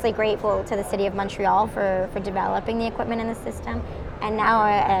tremendously grateful to the City of Montreal for developing the equipment in the system. And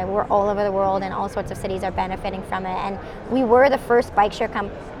now we're all over the world, and all sorts of cities are benefiting from it. And we were the first bike share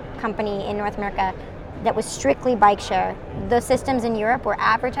company in North America that was strictly bike share. The systems in Europe were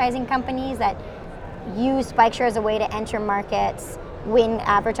advertising companies that used bike share as a way to enter markets, win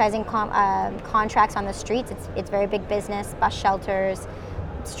advertising contracts on the streets. It's very big business, bus shelters,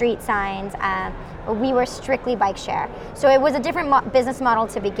 street signs. We were strictly bike share. So it was a different business model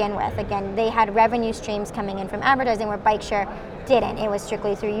to begin with. Again, they had revenue streams coming in from advertising where bike share didn't. It was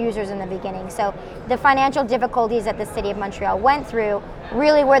strictly through users in the beginning. So the financial difficulties that the City of Montreal went through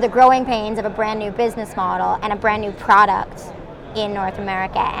really were the growing pains of a brand new business model and a brand new product in North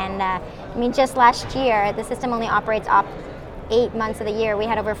America. And just last year, the system only operates 8 months of the year. We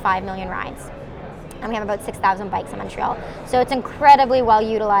had over 5 million rides. And we have about 6,000 bikes in Montreal. So it's incredibly well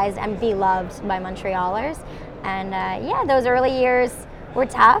utilized and beloved by Montrealers. And those early years were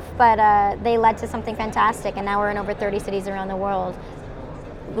tough, but they led to something fantastic. And now we're in over 30 cities around the world,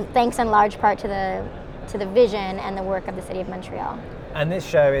 thanks in large part to to the vision and the work of the City of Montreal. And this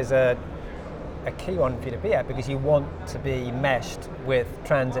show is a key one for you to be at because you want to be meshed with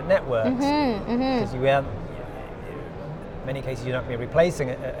transit networks. Because you have, in many cases, you're not going to be replacing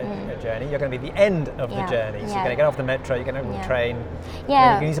a journey, you're going to be the end of the journey. So you're going to get off the metro, you're going to the train, and you're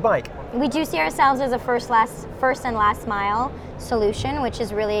going to use a bike. We do see ourselves as a first and last mile solution, which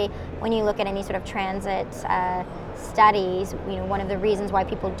is really, when you look at any sort of transit studies, one of the reasons why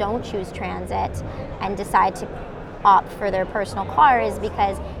people don't choose transit and decide to opt for their personal car is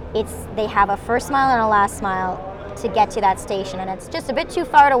because they have a first mile and a last mile to get to that station, and it's just a bit too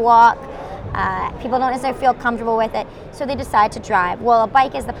far to walk. People don't necessarily feel comfortable with it, so they decide to drive. Well, a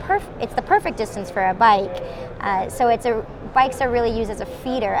bike is the perfect distance for a bike. Bikes are really used as a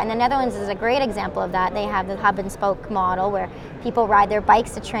feeder, and the Netherlands is a great example of that. They have the hub and spoke model where people ride their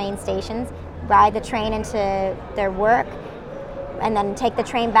bikes to train stations, ride the train into their work, and then take the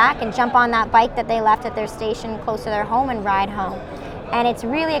train back and jump on that bike that they left at their station close to their home and ride home. And it's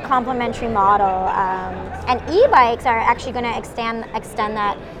really a complementary model. And e-bikes are actually going to extend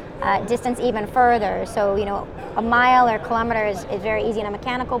that distance even further. So, a mile or kilometer is very easy on a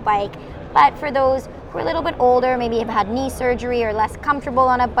mechanical bike. But for those who are a little bit older, maybe have had knee surgery or less comfortable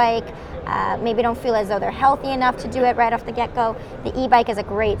on a bike, maybe don't feel as though they're healthy enough to do it right off the get-go, the e-bike is a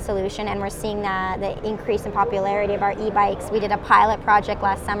great solution, and we're seeing the increase in popularity of our e-bikes. We did a pilot project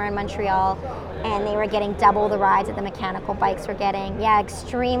last summer in Montreal, and they were getting double the rides that the mechanical bikes were getting. Yeah,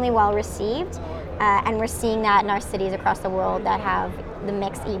 extremely well received, and we're seeing that in our cities across the world that have the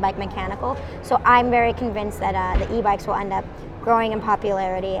mixed e-bike mechanical. So I'm very convinced that the e-bikes will end up growing in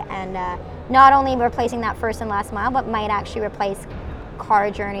popularity and not only replacing that first and last mile, but might actually replace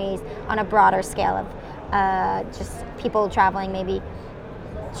car journeys on a broader scale of just people traveling maybe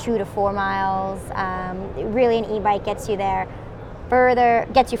 2 to 4 miles. Really, an e-bike gets you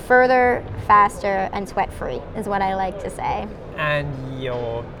further, faster, and sweat-free, is what I like to say. And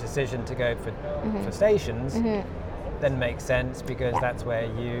your decision to go for stations then makes sense because that's where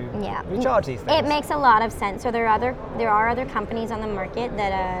you recharge these things. It makes a lot of sense. So there are other companies on the market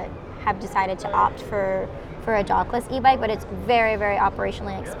that have decided to opt for a dockless e-bike, but it's very, very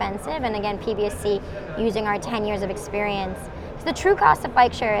operationally expensive. And again, PBSC, using our 10 years of experience, so the true cost of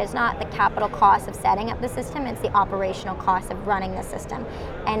bike share is not the capital cost of setting up the system, it's the operational cost of running the system.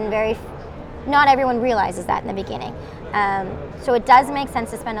 And not everyone realizes that in the beginning. So it does make sense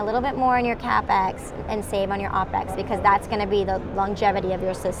to spend a little bit more on your CapEx and save on your OpEx, because that's going to be the longevity of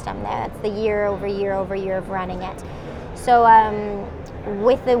your system there. That's the year over year over year of running it. So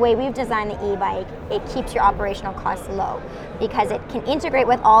with the way we've designed the e-bike, it keeps your operational costs low because it can integrate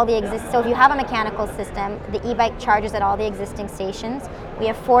with all the so if you have a mechanical system, the e-bike charges at all the existing stations. We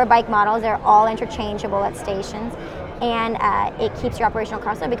have 4 bike models, they're all interchangeable at stations. And it keeps your operational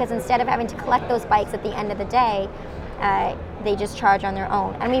costs low because instead of having to collect those bikes at the end of the day, they just charge on their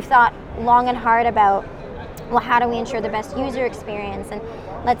own. And we've thought long and hard about, well, how do we ensure the best user experience? And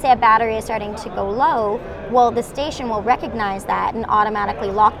let's say a battery is starting to go low, well, the station will recognize that and automatically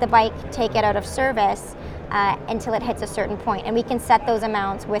lock the bike, take it out of service until it hits a certain point. And we can set those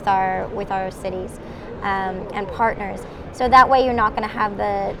amounts with our cities and partners. So that way you're not going to have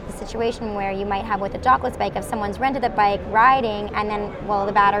the situation where you might have with a dockless bike if someone's rented the bike, riding, and then, well,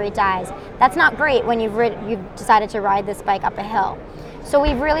 the battery dies. That's not great when you've decided to ride this bike up a hill. So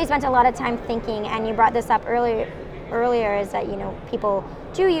we've really spent a lot of time thinking, and you brought this up earlier, is that, people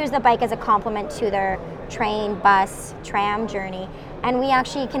do use the bike as a complement to their train, bus, tram journey, and we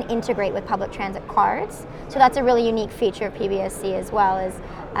actually can integrate with public transit cards. So that's a really unique feature of PBSC as well, is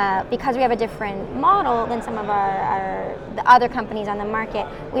because we have a different model than some of the other companies on the market,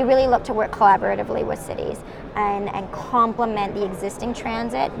 we really look to work collaboratively with cities and complement the existing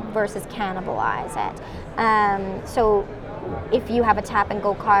transit versus cannibalize it. So if you have a tap and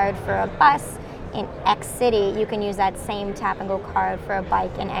go card for a bus in X city, you can use that same tap and go card for a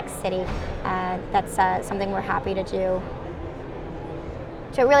bike in X city. That's something we're happy to do.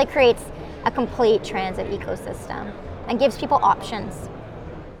 So it really creates a complete transit ecosystem and gives people options.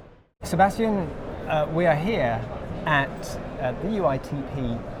 Sebastian, we are here at the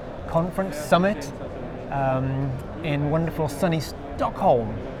UITP conference summit in wonderful sunny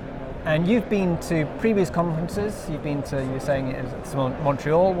Stockholm. And you've been to previous conferences. You were saying it was the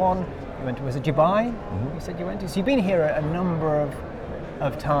Montreal one. You went to, was it Dubai? You said you went to. So you've been here a number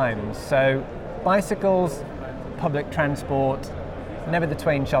of times. So bicycles, public transport, never the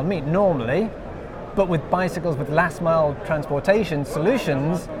twain shall meet normally, but with bicycles, with last mile transportation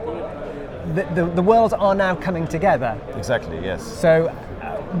solutions, the worlds are now coming together. Exactly, yes. So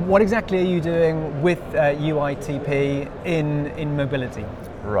what exactly are you doing with UITP in mobility?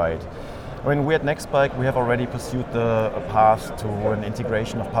 Right. I mean, we at Nextbike, we have already pursued a path to an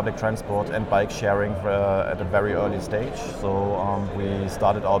integration of public transport and bike sharing at a very early stage. So we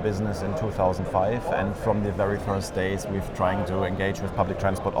started our business in 2005, and from the very first days we've trying to engage with public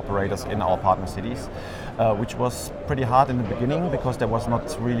transport operators in our partner cities, which was pretty hard in the beginning because there was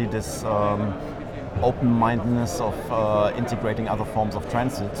not really this open-mindedness of integrating other forms of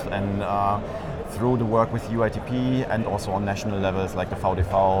transit, and through the work with UITP and also on national levels like the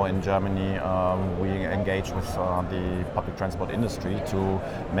VDV in Germany, we engage with the public transport industry to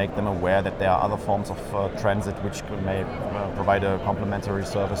make them aware that there are other forms of transit which may provide a complementary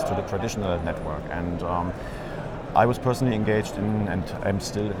service to the traditional network. And I was personally engaged in, and I'm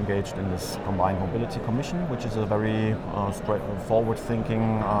still engaged in, this Combined Mobility Commission, which is a very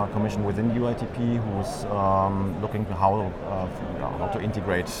forward-thinking commission within UITP, who's looking at how to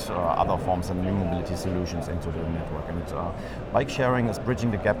integrate other forms and new mobility solutions into the network. And bike sharing is bridging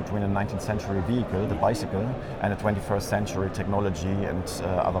the gap between a 19th century vehicle, the bicycle, and a 21st century technology and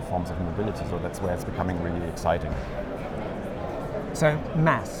other forms of mobility. So that's where it's becoming really exciting. So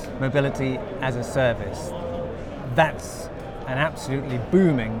MaaS, mobility as a service, that's an absolutely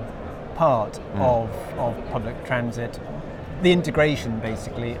booming part of public transit, the integration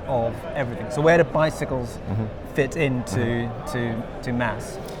basically of everything. So where do bicycles fit into to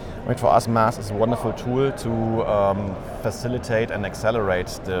MaaS? Right, for us, MaaS is a wonderful tool to facilitate and accelerate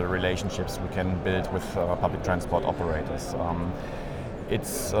the relationships we can build with public transport operators.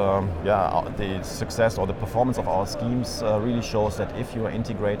 It's the success or the performance of our schemes really shows that if you are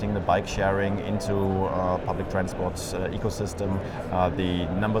integrating the bike sharing into public transport ecosystem, the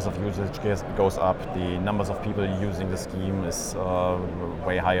numbers of usage goes up, the numbers of people using the scheme is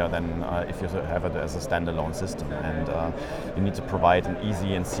way higher than if you have it as a standalone system. And you need to provide an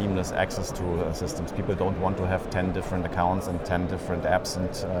easy and seamless access to systems. People don't want to have 10 different accounts and 10 different apps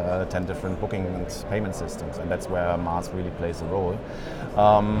and 10 different booking and payment systems, and that's where MaaS really plays a role.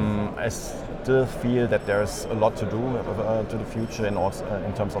 I still feel that there's a lot to do to the future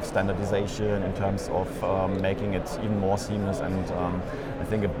in terms of standardization, in terms of making it even more seamless, and I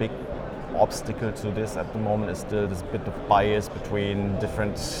think a big obstacle to this at the moment is still this bit of bias between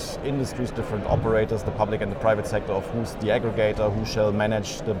different industries, different operators, the public and the private sector, of who's the aggregator, who shall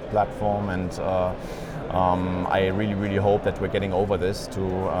manage the platform, and I really, really hope that we're getting over this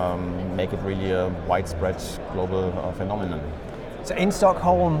to make it really a widespread global phenomenon. So in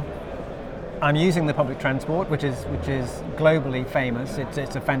Stockholm, I'm using the public transport, which is globally famous.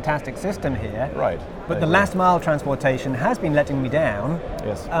 It's a fantastic system here. Right. But the last mile transportation has been letting me down.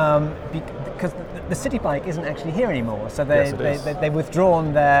 Yes. Because the city bike isn't actually here anymore. So they've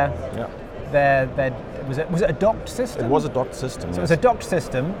withdrawn their was it a docked system? It was a docked system. So it was a docked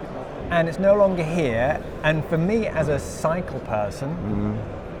system, and it's no longer here. And for me as a cycle person,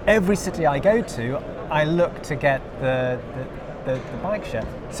 every city I go to, I look to get the bike share.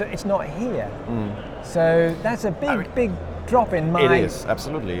 So it's not here. So that's a big drop in my... It is,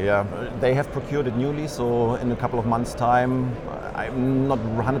 absolutely, yeah. They have procured it newly, so in a couple of months' time, I'm not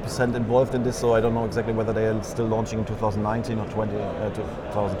 100% involved in this, so I don't know exactly whether they are still launching in 2019 or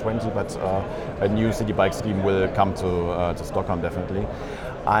 2020, but a new city bike scheme will come to Stockholm, definitely.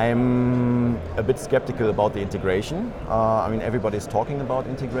 I'm a bit skeptical about the integration. I mean, everybody's talking about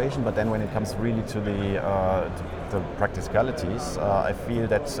integration, but then when it comes really to the practicalities, I feel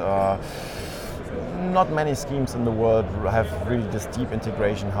that not many schemes in the world have really this deep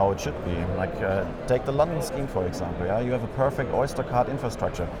integration how it should be. Like take the London scheme, for example. Yeah? You have a perfect Oyster card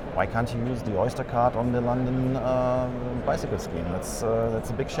infrastructure. Why can't you use the Oyster card on the London bicycle scheme? That's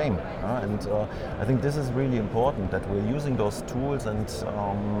a big shame. And I think this is really important, that we're using those tools and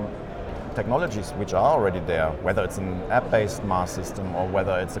technologies which are already there, whether it's an app-based MaaS system or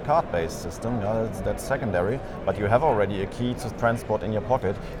whether it's a card-based system, that's secondary, but you have already a key to transport in your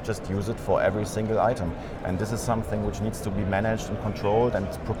pocket, just use it for every single item. And this is something which needs to be managed and controlled and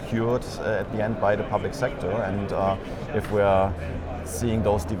procured at the end by the public sector. And if we're seeing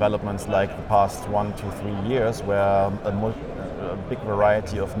those developments like the past 1 to 3 years, where a big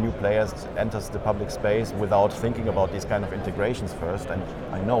variety of new players enters the public space without thinking about these kind of integrations first. And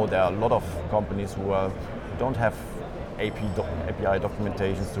I know there are a lot of companies who don't have API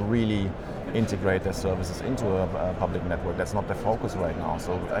documentations to really integrate their services into a public network. That's not their focus right now.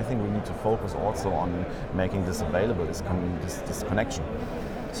 So I think we need to focus also on making this available, this connection.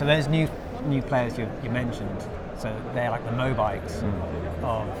 So those new players you mentioned, so they're like the Mobikes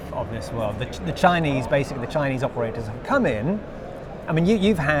of this world. The Chinese operators have come in. I mean,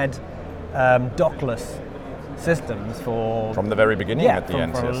 you've had dockless systems from the very beginning, at the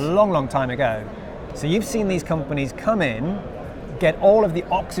end, for a long time ago. So you've seen these companies come in, get all of the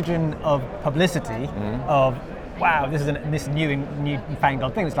oxygen of publicity of, wow, this is this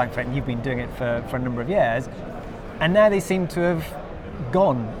newfangled thing. It's like, you've been doing it for a number of years, and now they seem to have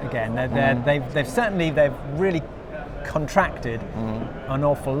gone again. They've really contracted an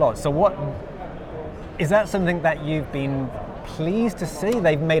awful lot. So what is that something that you've been pleased to see?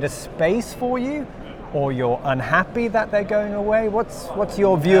 They've made a space for you, or you're unhappy that they're going away? What's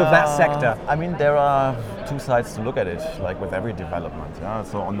your view of that sector? I mean, there are two sides to look at it, like with every development. Yeah?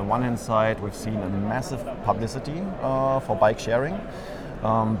 So on the one hand side, we've seen a massive publicity for bike sharing.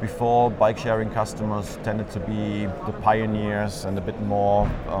 Before, bike sharing customers tended to be the pioneers and a bit more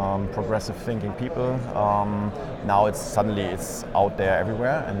progressive thinking people. Now it's out there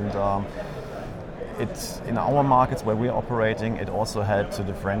everywhere, and it's in our markets where we're operating, it also helped to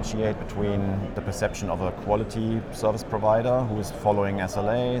differentiate between the perception of a quality service provider who is following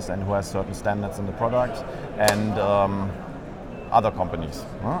SLAs and who has certain standards in the product, and other companies.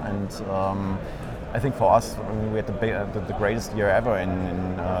 I think for us, we had the greatest year ever in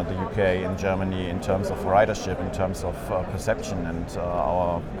the UK, in Germany, in terms of ridership, in terms of perception, and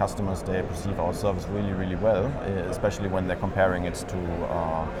our customers, they perceive our service really, really well, especially when they're comparing it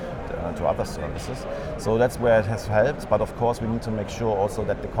to other services. So that's where it has helped, but of course we need to make sure also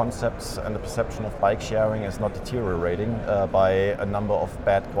that the concepts and the perception of bike sharing is not deteriorating by a number of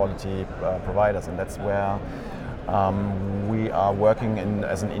bad quality providers, and that's where we are working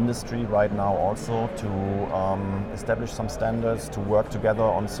as an industry right now also to establish some standards, to work together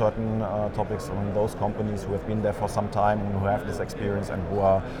on certain topics on those companies who have been there for some time and who have this experience and who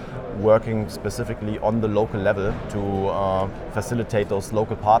are working specifically on the local level to facilitate those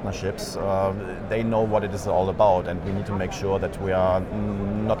local partnerships. They know what it is all about, and we need to make sure that we are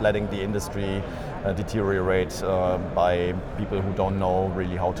not letting the industry deteriorate by people who don't know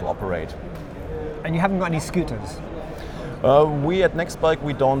really how to operate. And you haven't got any scooters? We at Nextbike,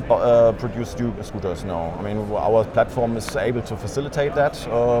 we don't produce scooters, no. I mean, our platform is able to facilitate that.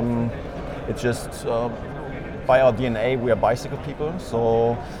 It's just, by our DNA, we are bicycle people.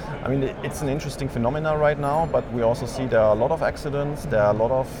 So, I mean, it's an interesting phenomena right now, but we also see there are a lot of accidents, there are a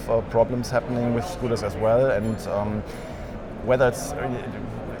lot of problems happening with scooters as well. And whether it's...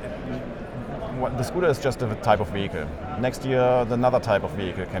 the scooter is just a type of vehicle. Next year, another type of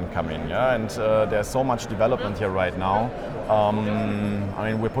vehicle can come in, yeah. And there's so much development here right now. I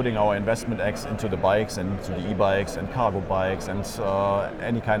mean, we're putting our investment eggs into the bikes and into the e-bikes and cargo bikes and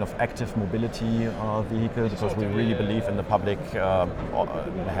any kind of active mobility vehicle, because we really believe in the public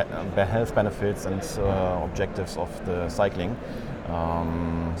health benefits and objectives of the cycling.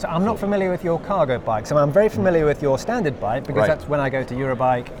 So I'm not familiar with your cargo bike. So I'm very familiar with your standard bike, because that's when I go to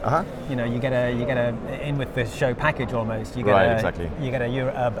Eurobike. You know, you get a in with the show package almost. You get you get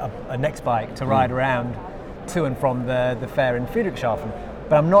a Nextbike to ride around to and from the fair in Friedrichshafen.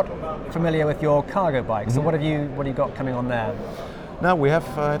 But I'm not familiar with your cargo bike. So what have you got coming on there? Now we have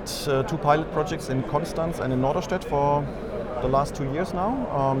had 2 pilot projects in Konstanz and in Norderstedt for the last 2 years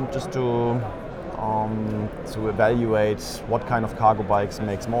now, just to evaluate what kind of cargo bikes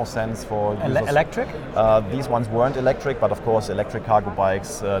makes more sense for users. Electric? These ones weren't electric, but of course electric cargo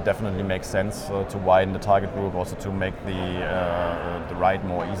bikes definitely make sense to widen the target group, also to make the ride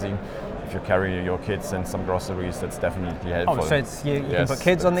more easy. If you carry your kids and some groceries, that's definitely helpful. Oh, so it's, you can put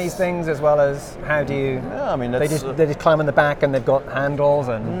kids on these things as well as, how do you... Yeah, I mean, they just climb on the back and they've got handles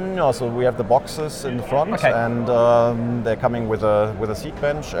and... No, so we have the boxes in the front, and they're coming with a seat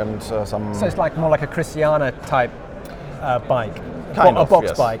bench and some... So it's more like a Christiana type bike? Kind of, a box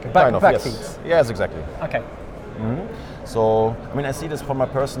yes. bike, Back seats? Yes, exactly. Okay. So, I mean, I see this from my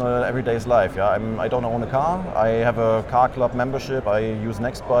personal everyday's life. Yeah, I don't own a car. I have a car club membership. I use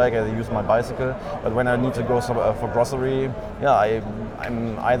Nextbike. I use my bicycle. But when I need to go for grocery, yeah,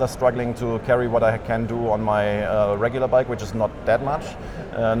 I'm either struggling to carry what I can do on my regular bike, which is not that much.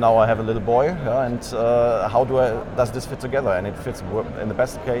 Now I have a little boy, yeah, and how does this fit together? And it fits. In the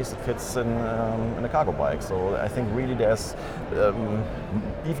best case, it fits in a cargo bike. So I think really there's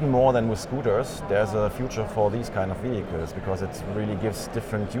even more than with scooters, there's a future for these kind of vehicles, because it really gives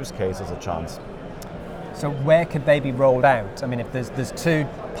different use cases a chance. So where could they be rolled out? I mean, if there's 2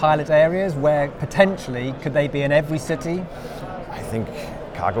 pilot areas, where potentially could they be in every city? I think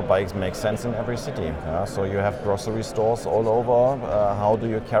cargo bikes make sense in every city. Yeah? So you have grocery stores all over. How do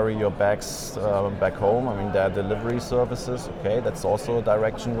you carry your bags back home? I mean, there are delivery services. Okay, that's also a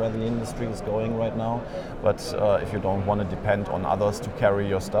direction where the industry is going right now. But if you don't want to depend on others to carry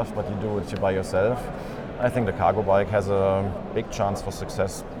your stuff, but you do it by yourself, I think the cargo bike has a big chance for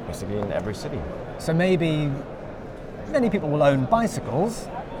success basically in every city. So maybe many people will own bicycles,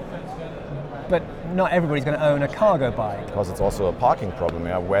 but not everybody's going to own a cargo bike. Because it's also a parking problem.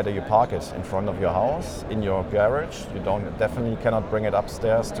 Yeah? Where do you park it? In front of your house, in your garage? You definitely cannot bring it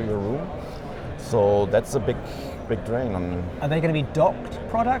upstairs to your room. So that's a big drain on. Are they going to be docked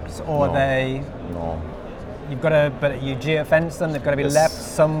products, or No. are they? No. You've got to, but you geofence them. They've got to be left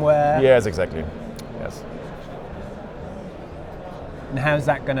somewhere. Yes, exactly. Yes. And how's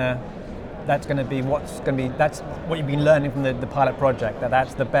that going to? That's going to be what's going to be. That's what you've been learning from the pilot project.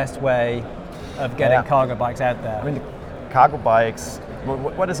 That's the best way of getting cargo bikes out there. I mean, the cargo bikes.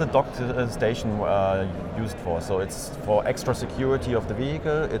 What is a docked station used for? So it's for extra security of the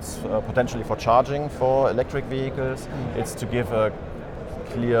vehicle. It's potentially for charging for electric vehicles. It's to give a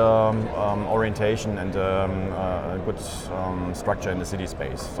clear orientation and a good structure in the city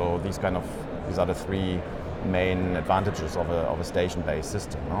space. So these are the three main advantages of a station-based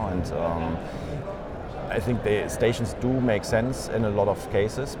system. No? And I think the stations do make sense in a lot of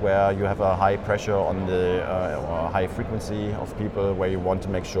cases where you have a high pressure on the or high frequency of people, where you want to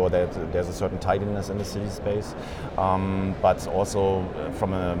make sure that there's a certain tidiness in the city space, but also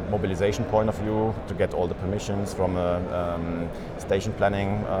from a mobilization point of view, to get all the permissions, from a station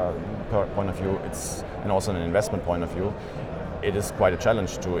planning point of view, and also an investment point of view, it is quite a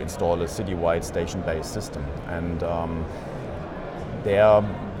challenge to install a citywide station-based system. And their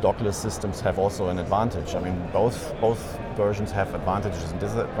dockless systems have also an advantage. I mean, both versions have advantages and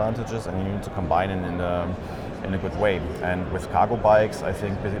disadvantages, and you need to combine it in a good way. And with cargo bikes, I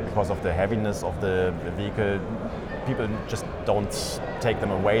think because of the heaviness of the vehicle, people just don't take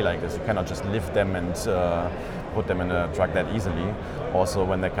them away like this. You cannot just lift them and put them in a truck that easily. Also,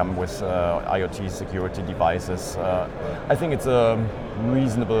 when they come with IoT security devices, I think it's a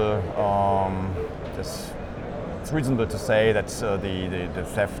reasonable. It's reasonable to say that the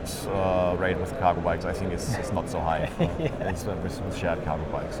theft rate with cargo bikes, I think, is not so high. It's with shared cargo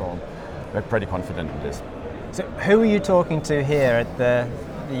bikes, so we're pretty confident in this. So, who are you talking to here at the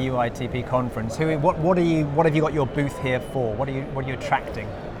UITP conference? What have you got your booth here for? What are you attracting?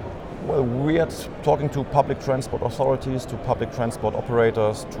 Well, we are talking to public transport authorities, to public transport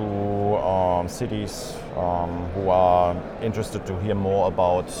operators, to cities who are interested to hear more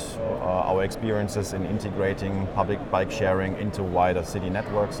about our experiences in integrating public bike sharing into wider city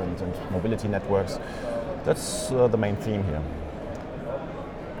networks and mobility networks. That's the main theme here.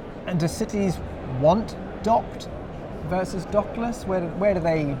 And do cities want docked versus dockless? Where do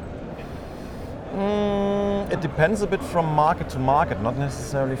they? It depends a bit from market to market, not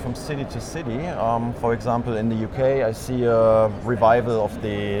necessarily from city to city. For example, in the UK, I see a revival of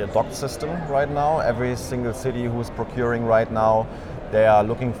the docked system right now. Every single city who's procuring right now, they are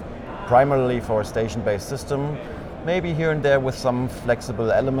looking primarily for a station-based system. Maybe here and there with some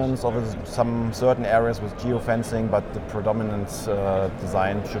flexible elements of some certain areas with geofencing, but the predominant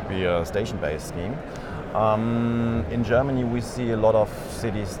design should be a station-based scheme. In Germany, we see a lot of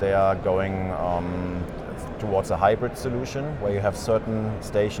cities, they are going towards a hybrid solution where you have certain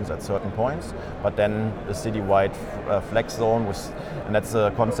stations at certain points, but then a citywide flex zone, and that's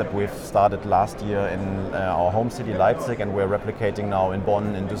a concept we've started last year in our home city Leipzig, and we're replicating now in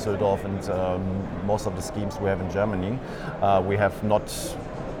Bonn, in Düsseldorf, and most of the schemes we have in Germany. We have not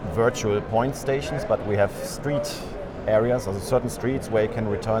virtual point stations, but we have street areas, also certain streets where you can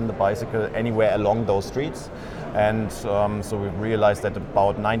return the bicycle anywhere along those streets. And so we've realized that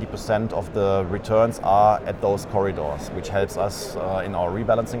about 90% of the returns are at those corridors, which helps us in our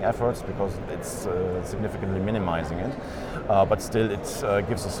rebalancing efforts because it's significantly minimizing it. But still, it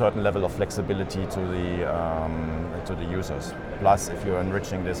gives a certain level of flexibility to the users. Plus, if you're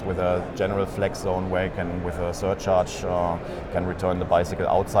enriching this with a general flex zone where you can, with a surcharge, can return the bicycle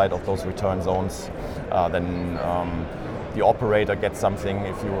outside of those return zones, then the operator gets something.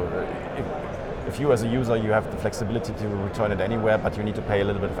 If you as a user, you have the flexibility to return it anywhere, but you need to pay a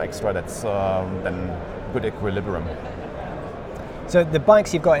little bit of extra, that's then good equilibrium. So the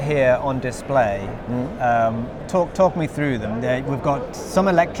bikes you've got here on display, talk me through them. We've got some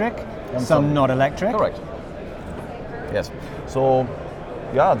electric, some not electric. Correct. Yes. So,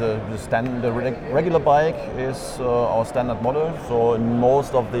 yeah, the regular bike is our standard model. So in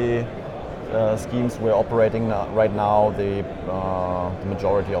most of the schemes we're operating right now, the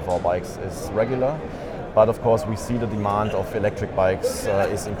majority of our bikes is regular. But of course, we see the demand of electric bikes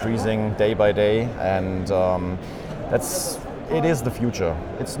is increasing day by day, and it is the future.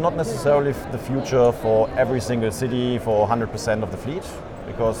 It's not necessarily the future for every single city for 100% of the fleet,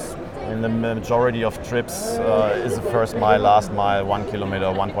 because in the majority of trips is the first mile, last mile, 1 kilometer,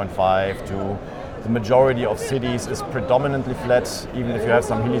 1.5 to the majority of cities is predominantly flat. Even if you have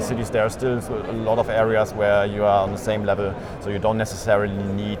some hilly cities, there are still a lot of areas where you are on the same level, so you don't necessarily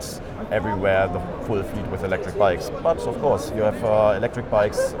need everywhere the full fleet with electric bikes. But of course, you have electric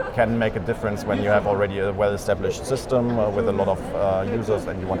bikes can make a difference when you have already a well-established system with a lot of users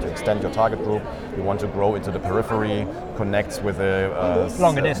and you want to extend your target group, you want to grow into the periphery, connect with a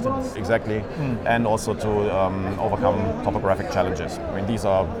longer distance. Exactly, and also to overcome topographic challenges. I mean, these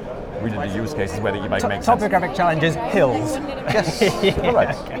are really the use cases where the e-bike makes sense. Topographic challenges, hills. Yes,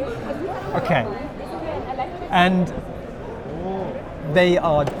 correct. Okay. And they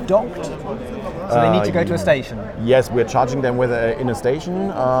are docked, so they need to go to a station. Yes, we're charging them with in a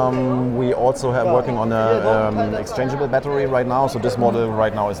station. We also have working on an exchangeable battery right now. So this model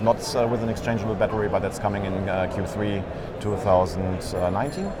right now is not with an exchangeable battery, but that's coming in Q3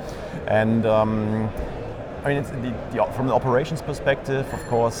 2019. And I mean, it's from the operations perspective, of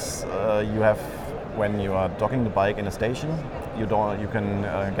course, you have when you are docking the bike in a station, you can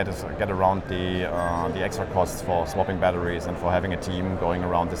get around the extra costs for swapping batteries and for having a team going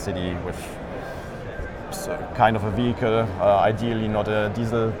around the city with kind of a vehicle, ideally not a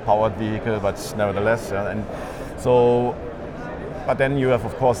diesel-powered vehicle, but nevertheless. And so, but then you have,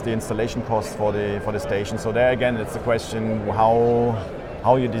 of course, the installation costs for the station. So there again, it's a question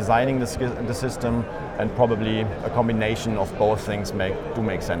how you're designing the system, and probably a combination of both things do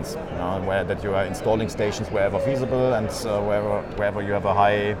make sense. Where that you are installing stations wherever feasible and wherever you have a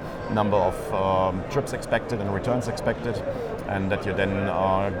high number of trips expected and returns expected, and that you're then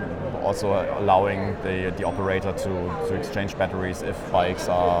also allowing the operator to exchange batteries if bikes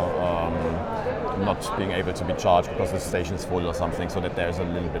are not being able to be charged because the station is full or something, so that there's a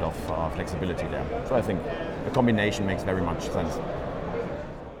little bit of flexibility there. So I think a combination makes very much sense.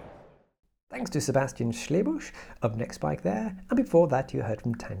 Thanks to Sebastian Schlebusch of Nextbike there, and before that you heard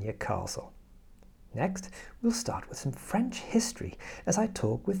from Tanya Castle. Next, we'll start with some French history as I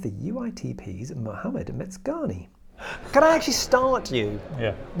talk with the UITP's Mohamed Metzgani. Can I actually start you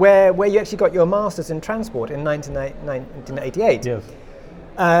where you actually got your Masters in Transport in 1988? Yes.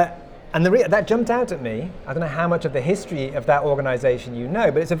 And that jumped out at me. I don't know how much of the history of that organisation you know,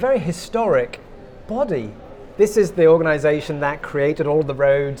 but it's a very historic body. This is the organisation that created all the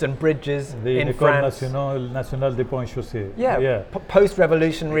roads and bridges in France. Nationale des Ponts et Chaussées. Yeah.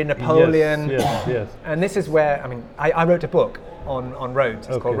 Post-revolutionary Napoleon. Yes. And this is where, I mean, I wrote a book on roads.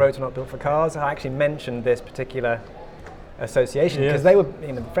 It's called Roads Are Not Built for Cars. I actually mentioned this particular association because they were,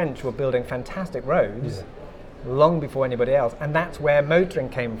 the French were building fantastic roads long before anybody else, and that's where motoring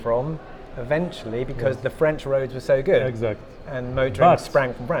came from eventually because the French roads were so good. Exactly. And motoring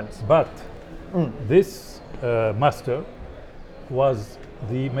sprang from France. But this master was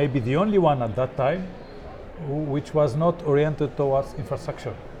maybe the only one at that time which was not oriented towards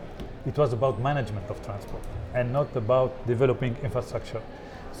infrastructure. It was about management of transport and not about developing infrastructure.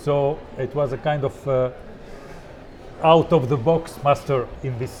 So it was a kind of out-of-the-box master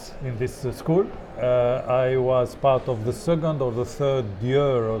in this school. I was part of the second or the third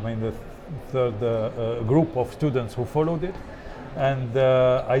year, the third group of students who followed it. And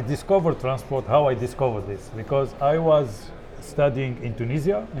I discovered transport. How I discovered this? Because I was studying in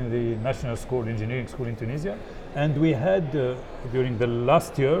Tunisia, in the National School, Engineering School in Tunisia, and we had, during the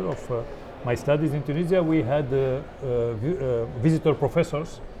last year of my studies in Tunisia, we had visitor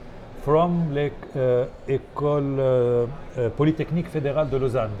professors from École Polytechnique Fédérale de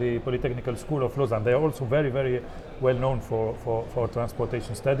Lausanne, the Polytechnical School of Lausanne. They are also very, very well known for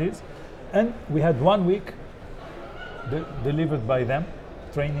transportation studies. And we had 1 week delivered by them,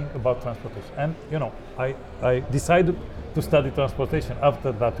 training about transportation. And I decided to study transportation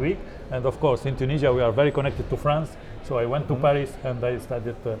after that week. And of course, in Tunisia, we are very connected to France. So I went to Paris and I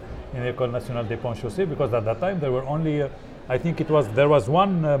studied in the École Nationale des Ponts et Chaussées, because at that time there were only, there was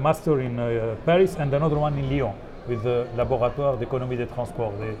one master in Paris and another one in Lyon with the Laboratoire d'Économie des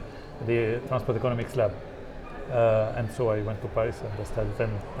Transports, the Transport Economics Lab. And so I went to Paris and I studied,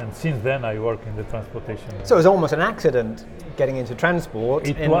 and since then I work in the transportation. So it was almost an accident getting into transport.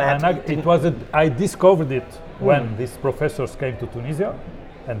 I discovered it when these professors came to Tunisia,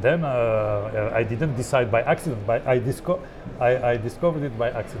 and then I didn't decide by accident. I discovered it by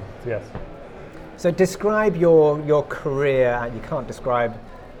accident. Yes. So describe your career. You can't describe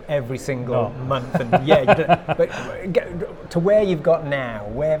every single month and but to where you've got now,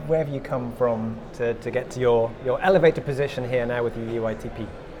 where have you come from to get to your elevated position here now with the UITP?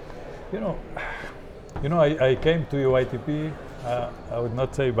 I came to UITP, I would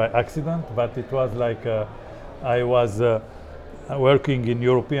not say by accident, but it was like I was working in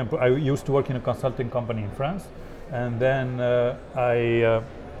I used to work in a consulting company in France, and then I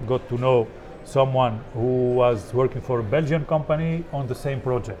got to know someone who was working for a Belgian company on the same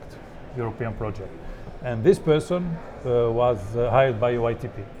project, European project. And this person was hired by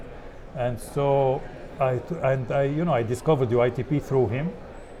UITP. And so I discovered UITP through him.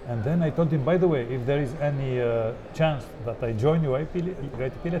 And then I told him, by the way, if there is any chance that I join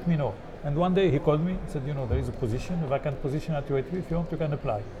UITP, let me know. And one day he called me and said, there is a vacant position at UITP. If you want, you can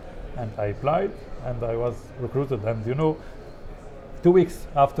apply. And I applied, and I was recruited. And 2 weeks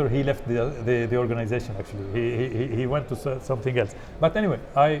after he left the organization, actually, he went to something else. But anyway,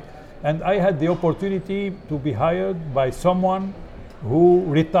 I had the opportunity to be hired by someone who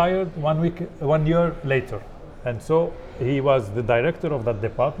retired 1 year later. And so he was the director of that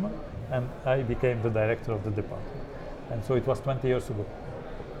department, and I became the director of the department. And so it was 20 years ago.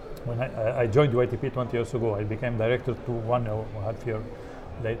 When I joined UITP 20 years ago, I became director 1.5 years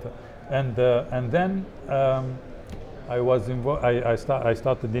later. And then I was involved. I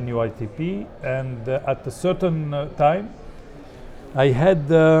started in UITP, and at a certain time, I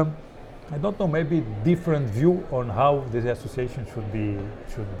had I don't know, maybe different view on how this association should be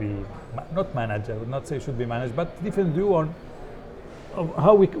not managed. I would not say should be managed, but different view on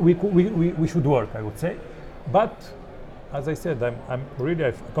how we should work, I would say. But as I said,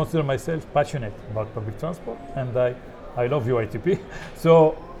 I consider myself passionate about public transport, and I love UITP.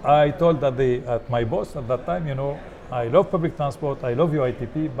 So I told my boss at that time, I love public transport, I love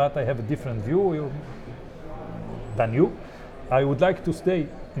UITP, but I have a different view than you. I would like to stay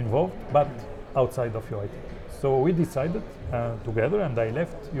involved, but outside of UITP. So we decided together, and I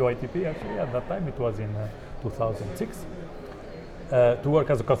left UITP actually at that time. It was in 2006 to work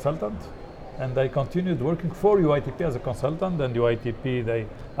as a consultant, and I continued working for UITP as a consultant. And UITP, they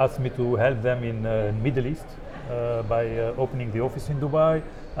asked me to help them in Middle East by opening the office in Dubai.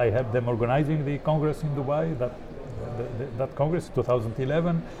 I helped them organizing the Congress in Dubai, that Congress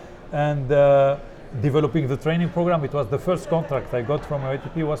 2011, and developing the training program. It was the first contract I got from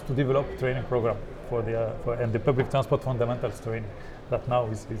UITP was to develop a training program for the public transport fundamentals training that now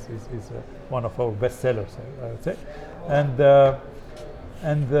is one of our best sellers, I would say.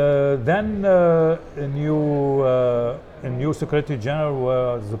 And then a new Secretary General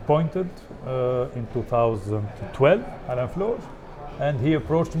was appointed in 2012, Alain Flores, and he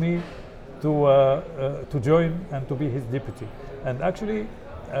approached me to join and to be his deputy. And actually,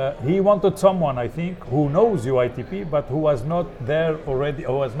 he wanted someone, I think, who knows UITP, but who was not there already,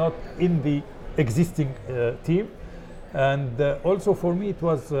 or was not in the existing team. And also for me, it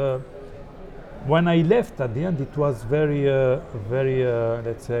was, when I left at the end, it was very,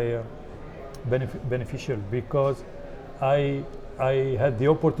 let's say, beneficial, because I had the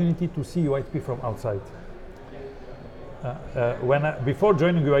opportunity to see UITP from outside. Before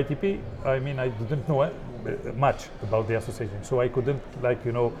joining UITP, I didn't know much about the association, so I couldn't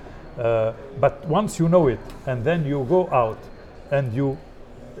but once you know it, and then you go out and you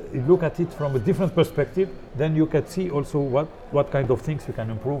look at it from a different perspective, then you can see also what kind of things you can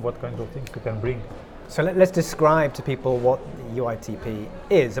improve, what kind of things you can bring. So let's describe to people what the UITP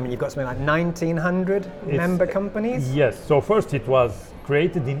is. You've got something like 1,900 member companies? Yes, so first it was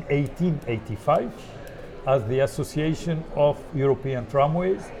created in 1885 as the Association of European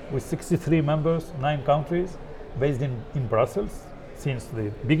Tramways, with 63 members, 9 countries, based in Brussels. Since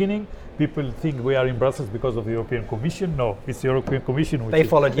the beginning, people think we are in Brussels because of the European Commission. No, it's the European Commission which they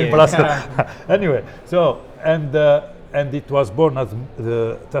followed you. In Brussels. Anyway, so and it was born as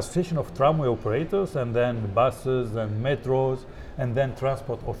the Association of Tramway Operators, and then buses and metros, and then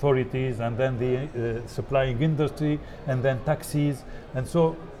transport authorities, and then the supplying industry, and then taxis, and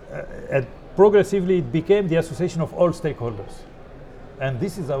so progressively it became the association of all stakeholders. And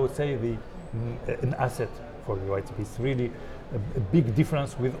this is, I would say, an asset for UITP. It's really a big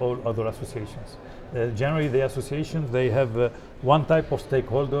difference with all other associations. Generally, the associations, they have one type of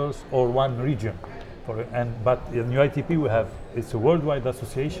stakeholders or one region. But in UITP, it's a worldwide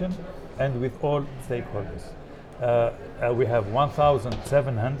association, and with all stakeholders. We have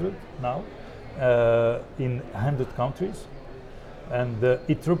 1,700 now in 100 countries. And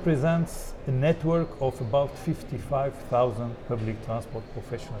it represents a network of about 55,000 public transport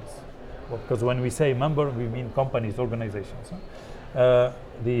professionals. Because when we say member, we mean companies, organizations.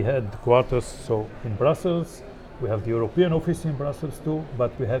 The headquarters, so in Brussels, we have the European office in Brussels too,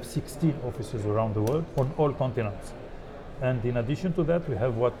 but we have 16 offices around the world on all continents. And in addition to that, we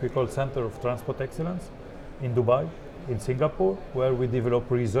have what we call Center of Transport Excellence in Dubai, in Singapore, where we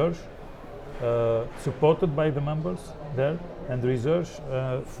develop research supported by the members there, and research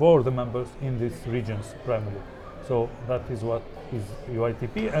for the members in these regions primarily. So that is what is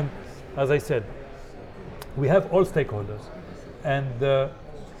UITP. And as I said, we have all stakeholders, and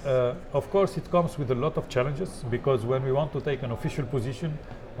of course, it comes with a lot of challenges, because when we want to take an official position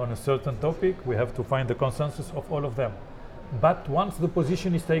on a certain topic, we have to find the consensus of all of them. But once the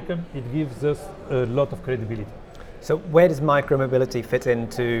position is taken, it gives us a lot of credibility. So where does micromobility fit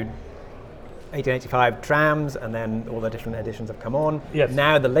into 1885 trams, and then all the different editions have come on? Yes.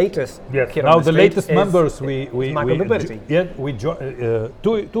 Now the latest Yes. kid Now on the the street latest is members we micromobility. we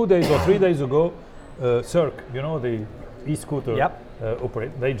 2 days or 3 days ago, Cirque, you know, the e-scooter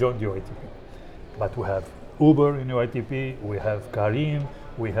operator, they joined UITP. But we have Uber in UITP, we have Karim,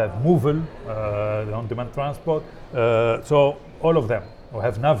 we have Movil, the on-demand transport. So all of them. We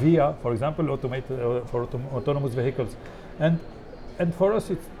have Navia, for example, automated for autonomous vehicles, and for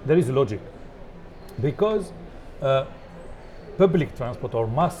us there is logic, because public transport or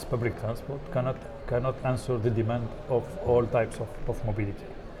mass public transport cannot answer the demand of all types of mobility.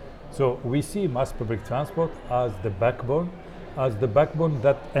 So we see mass public transport as the backbone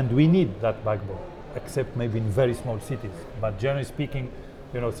that, and we need that backbone, except maybe in very small cities. But generally speaking,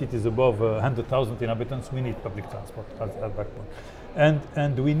 you know, cities above 100,000 inhabitants, we need public transport as a backbone.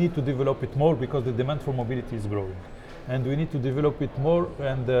 And we need to develop it more, because the demand for mobility is growing. And we need to develop it more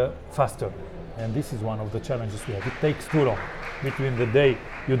and faster. And this is one of the challenges we have. It takes too long between the day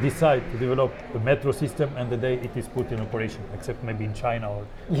you decide to develop a metro system and the day it is put in operation, except maybe in China or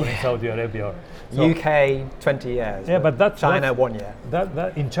in Saudi Arabia. So UK 20 years. Yeah, but that's China 1 year.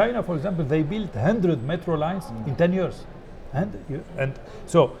 That in China, for example, they built 100 metro lines in 10 years. And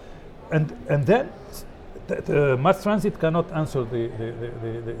then mass transit cannot answer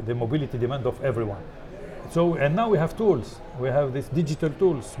the mobility demand of everyone. So, and now we have tools. We have these digital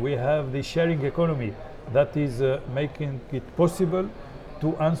tools. We have the sharing economy that is making it possible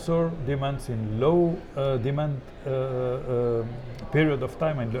to answer demands in low demand period of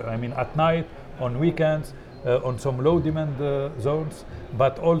time. I mean, at night, on weekends, on some low demand zones,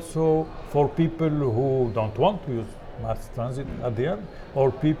 but also for people who don't want to use mass transit at the end, or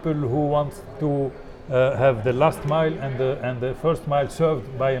people who want to have the last mile and the first mile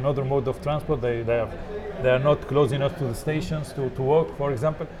served by another mode of transport. They are not close enough to the stations to walk, for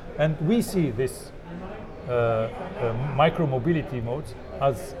example. And we see this micro-mobility modes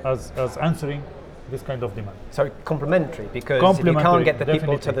as answering this kind of demand. So complementary, because if you can't get the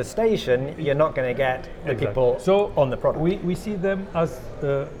people to the station, you're not going to get the people on the product. We see them as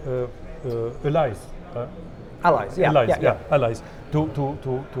allies. Allies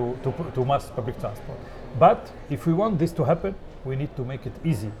to mass public transport. But if we want this to happen, we need to make it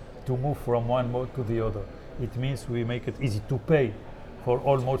easy to move from one mode to the other. It means we make it easy to pay for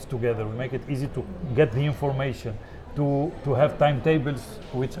all modes together. We make it easy to get the information, to have timetables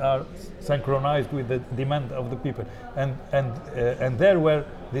which are synchronized with the demand of the people, and there where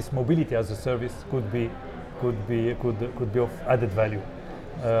this mobility as a service could be of added value.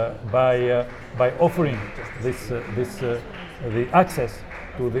 By offering the access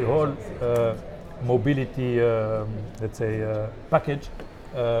to the whole mobility, let's say, package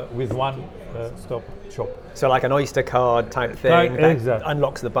with one stop shop. So like an Oyster card type thing that exactly.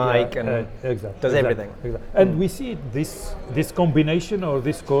 unlocks the bike and does everything. Exactly. And we see this combination or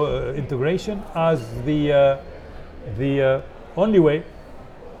this integration as the only way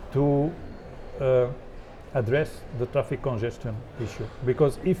to address the traffic congestion issue.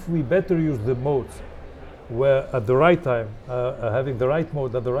 Because if we better use the modes where at the right time, having the right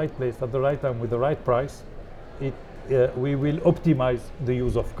mode at the right place at the right time with the right price, we will optimize the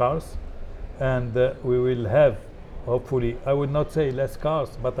use of cars, and we will have, hopefully, I would not say less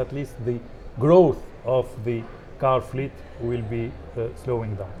cars, but at least the growth of the car fleet will be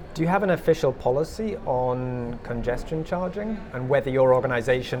slowing down. Do you have an official policy on congestion charging and whether your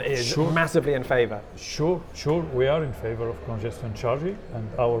organization is massively in favor? Sure. We are in favor of congestion charging, and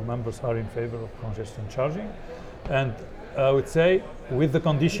our members are in favor of congestion charging. And I would say with the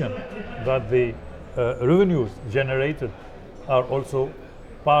condition that the revenues generated are also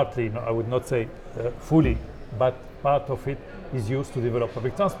partly, I would not say fully, but part of it is used to develop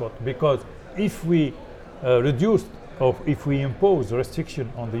public transport. Because if we reduce or if we impose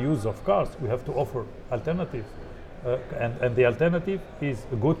restriction on the use of cars, we have to offer alternatives. And the alternative is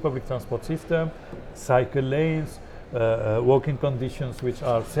a good public transport system, cycle lanes, walking conditions which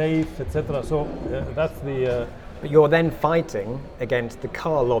are safe, etc. So that's the... But you're then fighting against the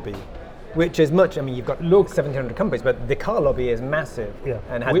car lobby, which is much, I mean, you've got 1,700 companies, but the car lobby is massive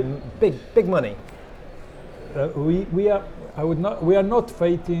and has big money. We are not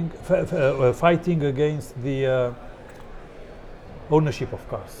fighting against the ownership of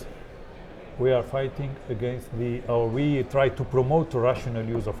cars. We are fighting against we try to promote the rational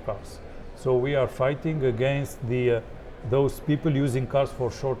use of cars. So we are fighting against the those people using cars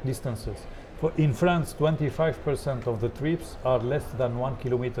for short distances. In France, 25% of the trips are less than 1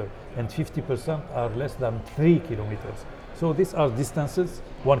 kilometer and 50% are less than 3 kilometers. So these are distances.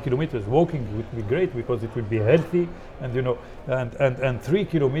 1 kilometer walking would be great because it would be healthy, and and 3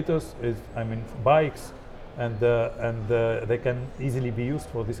 kilometers is, I mean, bikes, and they can easily be used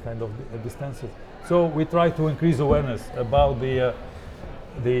for this kind of distances. So we try to increase awareness about the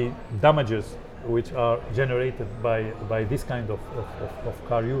damages which are generated by this kind of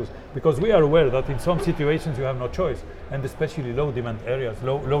car use, because we are aware that in some situations you have no choice, and especially low demand areas,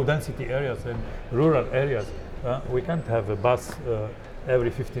 low density areas and rural areas, we can't have a bus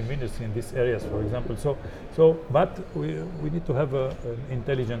every 15 minutes in these areas, for example. But we need to have an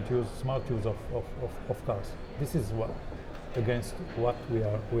intelligent use, smart use of cars. This is against what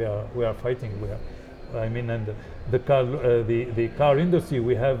we are fighting. I mean, and the car industry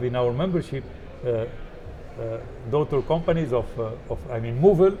we have in our membership, daughter companies of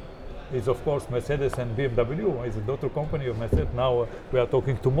Movil is of course Mercedes, and BMW is a daughter company of Mercedes. Now we are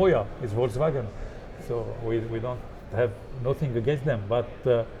talking to Moya, is Volkswagen. So we don't have nothing against them, but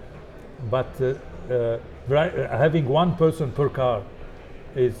having one person per car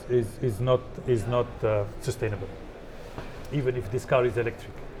is not sustainable, even if this car is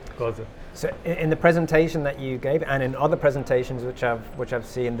electric. So in the presentation that you gave, and in other presentations which I've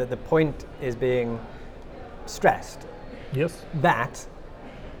seen, that the point is being stressed. Yes. That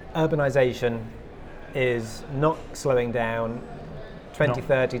urbanization is not slowing down.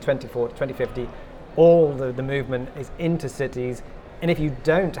 2030, 2040, 2050, all the movement is into cities, and if you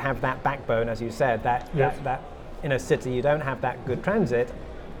don't have that backbone, as you said, that in a city you don't have that good transit,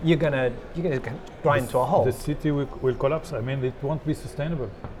 you're gonna grind to a halt. The city will collapse. I mean, it won't be sustainable.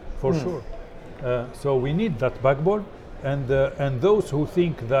 For sure. So we need that backbone, and those who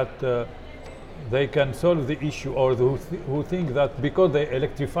think that they can solve the issue, or who think that because they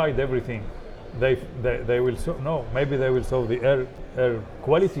electrified everything, they will maybe they will solve the air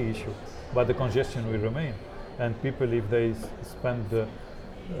quality issue, but the congestion will remain. And people, if they spend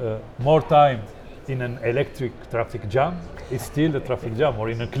more time in an electric traffic jam, it's still a traffic jam, or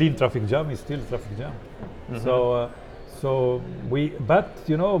in a clean traffic jam, it's still a traffic jam. Mm-hmm.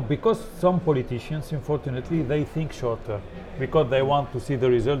 But because some politicians, unfortunately, they think short term, because they want to see the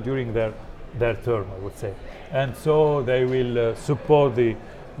result during their term, I would say, and so they will support the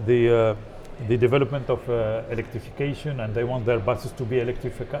development of electrification, and they want their buses to be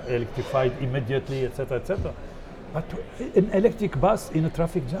electrified immediately, etc., etc. But an electric bus in a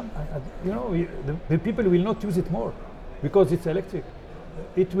traffic jam, the people will not use it more because it's electric.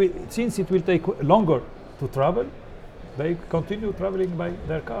 Since it will take longer to travel, they continue traveling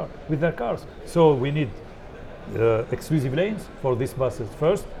with their cars. So we need exclusive lanes for these buses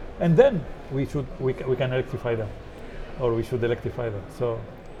first, and then we can electrify them, or we should electrify them. So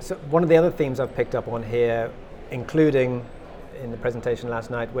one of the other themes I've picked up on here, including in the presentation last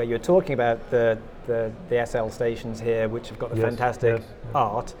night, where you're talking about the SL stations here, which have got the fantastic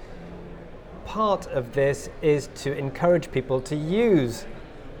art. Part of this is to encourage people to use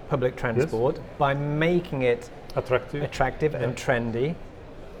public transport by making it attractive and trendy,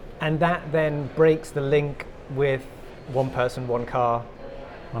 and that then breaks the link with one person, one car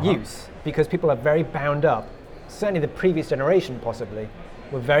use, because people are very bound up. Certainly the previous generation possibly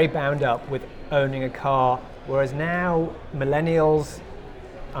were very bound up with owning a car, whereas now millennials,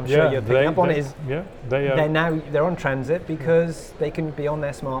 I'm sure you're picking up on, they're on transit because they can be on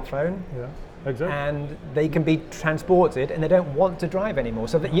their smartphone. Yeah. Exactly. And they can be transported, and they don't want to drive anymore.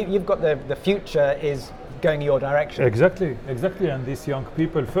 So that you've got the future is going your direction. Exactly. And these young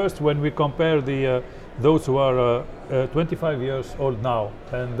people, first, when we compare those who are 25 years old now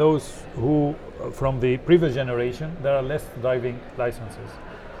and those who from the previous generation, there are less driving licenses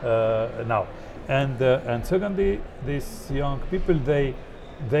now. And secondly, these young people, they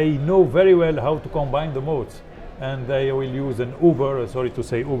know very well how to combine the modes. And they will use an Uber, sorry to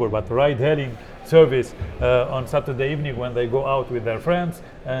say Uber, but ride-hailing service on Saturday evening when they go out with their friends.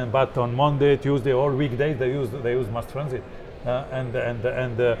 But on Monday, Tuesday, or weekdays, they use mass transit. And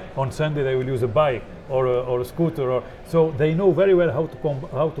on Sunday they will use a bike or a scooter. So they know very well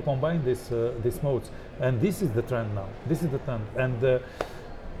how to combine these modes. And this is the trend now. This is the trend. And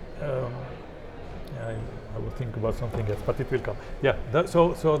I will think about something else, but it will come. Yeah.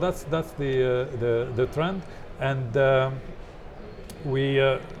 So that's the trend. And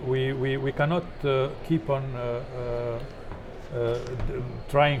we cannot keep on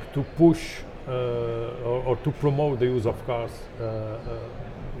trying to push or to promote the use of cars.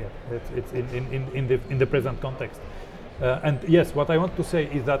 It's in the present context. And yes, what I want to say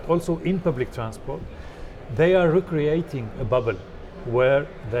is that also in public transport, they are recreating a bubble where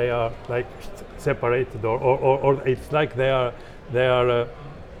they are like separated, or it's like they are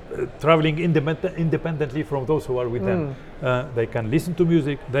traveling independently from those who are with them. They can listen to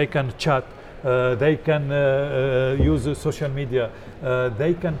music, they can chat, they can use social media,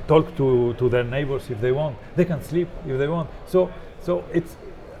 they can talk to their neighbors if they want, they can sleep if they want. So it's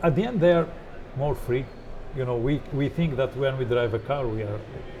at the end they are more free. You know, we think that when we drive a car we are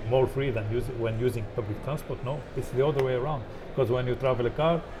more free than when using public transport. No, it's the other way around. Because when you travel a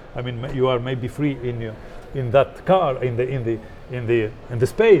car, I mean, you are maybe free in that car in the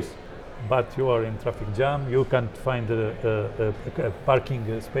space, but you are in traffic jam. You can't find a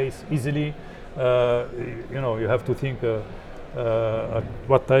parking space easily. You know, you have to think at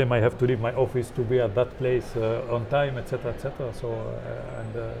what time I have to leave my office to be at that place on time, etc., etc. So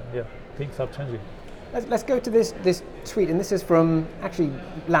yeah, things are changing. Let's go to this tweet, and this is from actually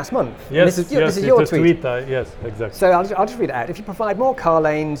last month. Yes, this is your tweet. Yes, exactly. So I'll just read it out. If you provide more car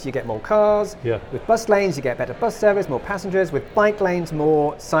lanes, you get more cars. Yeah. With bus lanes, you get better bus service, more passengers. With bike lanes,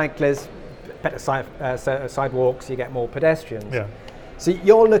 more cyclists, better sidewalks, you get more pedestrians. Yeah. So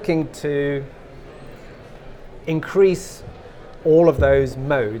you're looking to increase all of those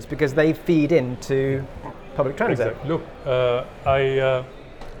modes because they feed into public transit. Exactly. Look,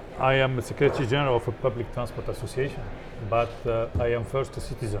 I am the Secretary General of a public transport association, but I am first a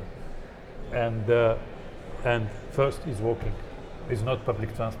citizen, and first is walking, is not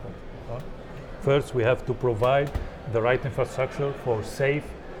public transport. First, we have to provide the right infrastructure for safe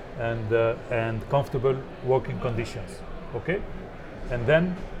and comfortable walking conditions. Okay, and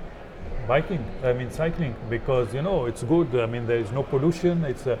then cycling, because you know it's good. I mean, there is no pollution.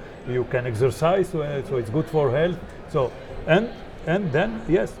 It's you can exercise, so it's good for health. So and then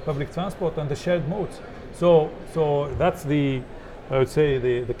yes, public transport and the shared modes. So that's I would say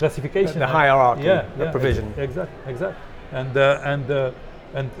the classification, the hierarchy, of provision. Exactly.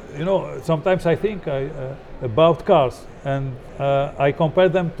 And you know, sometimes I think about cars, and I compare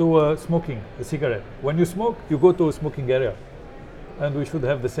them to smoking a cigarette. When you smoke, you go to a smoking area, and we should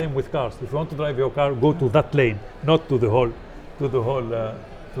have the same with cars. If you want to drive your car, go to that lane, not to the whole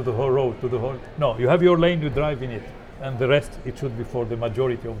road. No, you have your lane, you drive in it. And the rest, it should be for the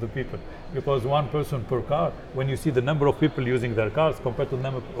majority of the people. Because one person per car, when you see the number of people using their cars compared to the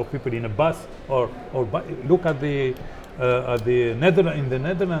number of people in a bus look at the in the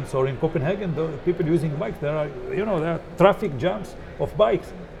Netherlands or in Copenhagen, the people using bikes, there are traffic jams of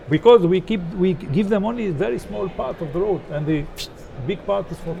bikes because we give them only a very small part of the road, and the big part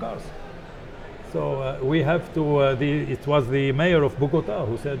is for cars. So we have to. It was the mayor of Bogota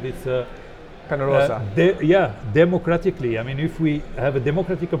who said it's. Democratically. I mean, if we have a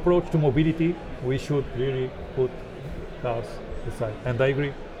democratic approach to mobility, we should really put cars aside. And I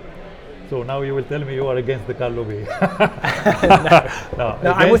agree. So now you will tell me you are against the car lobby. No,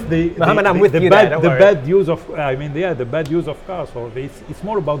 I'm with Mohammed. I'm with you there. Don't the worry. bad use of. The bad use of cars. Or it's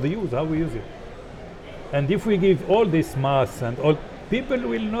more about the use, how we use it. And if we give all this mass and all, people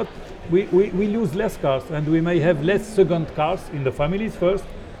will not. We use less cars, and we may have less second cars in the families first.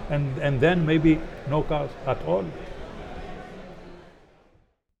 And then maybe no cars at all.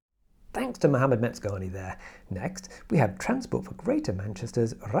 Thanks to Mohammed Metzgani there. Next, we have Transport for Greater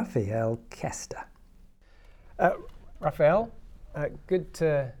Manchester's Raphael Kester. Raphael, good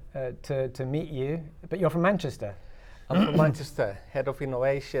to meet you, but you're from Manchester. I'm from Manchester, head of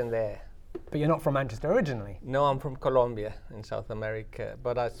innovation there. But you're not from Manchester originally? No, I'm from Colombia in South America,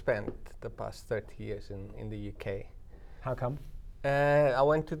 but I spent the past 30 years in the UK. How come? I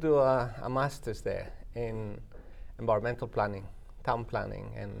went to do a master's there in environmental planning, town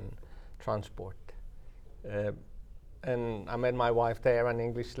planning and transport. And I met my wife there, an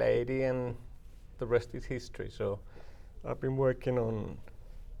English lady, and the rest is history. So I've been working on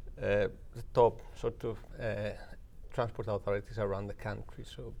the top sort of transport authorities around the country,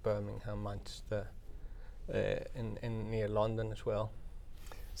 so Birmingham, Manchester, and near London as well.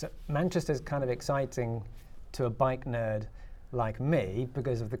 So Manchester's kind of exciting to a bike nerd like me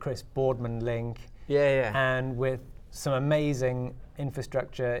because of the Chris Boardman link. Yeah. And with some amazing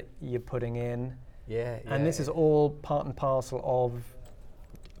infrastructure you're putting in. Yeah. And this is all part and parcel of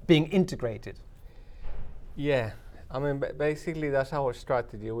being integrated. Yeah. I mean, basically that's our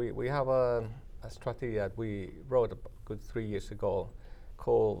strategy. We have a strategy that we wrote a good 3 years ago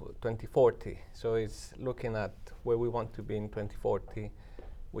called 2040. So it's looking at where we want to be in 2040.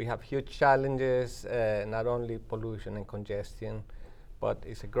 We have huge challenges, not only pollution and congestion, but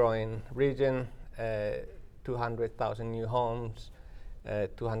it's a growing region, 200,000 new homes,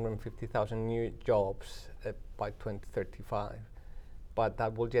 250,000 new jobs by 2035. But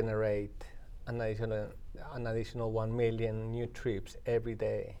that will generate an additional 1 million new trips every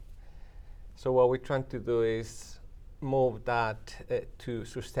day. So what we're trying to do is move that to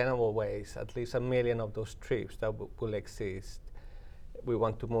sustainable ways. At least 1 million of those trips that will exist, we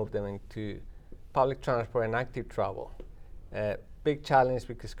want to move them into public transport and active travel. Big challenge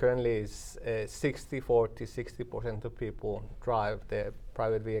because currently it's 60% of people drive their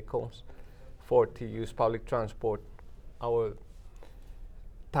private vehicles, 40 use public transport. Our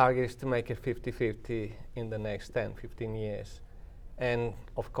target is to make it 50-50 in the next 10, 15 years. And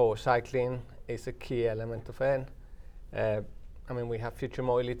of course, cycling is a key element of it. I mean, we have future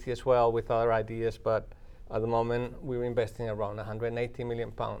mobility as well with other ideas, but at the moment, we're investing around £180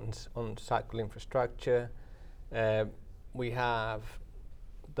 million on cycle infrastructure. We have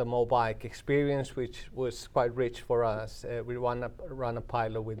the Mobike experience, which was quite rich for us. We run a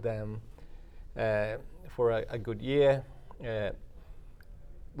pilot with them for a good year.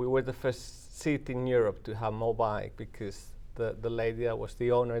 We were the first city in Europe to have Mobike because the lady that was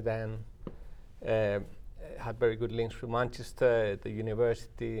the owner then had very good links with Manchester, the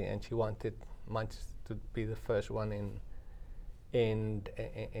university, and she wanted Manchester to be the first one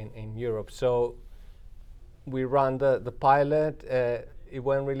in Europe. So we ran the pilot. It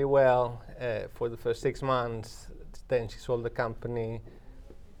went really well for the first 6 months. Then she sold the company,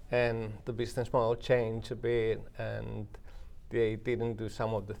 and the business model changed a bit, and they didn't do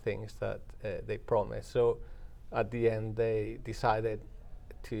some of the things that they promised. So at the end, they decided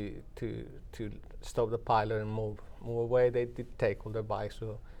to stop the pilot and move away. They did take all their bikes,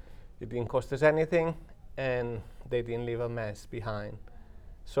 so it didn't cost us anything, and they didn't leave a mess behind.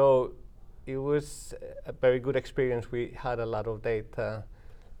 So it was a very good experience. We had a lot of data,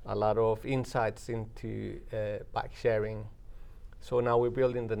 a lot of insights into bike sharing. So now we're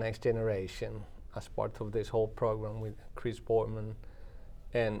building the next generation as part of this whole program with Chris Boardman,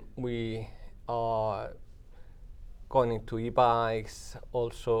 and we are going into e-bikes,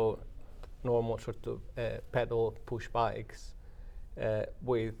 also normal sort of pedal push bikes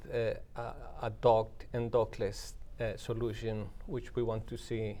with a docked and dockless solution, which we want to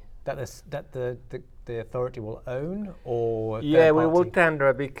see. That the authority will own, or yeah, we will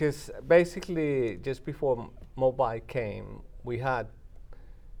tender, because basically just before Mobike came, we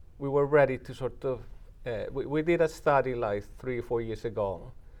were ready to sort of we did a study like 3 or 4 years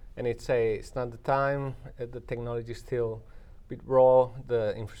ago, and it says it's not the time, the technology is still a bit raw,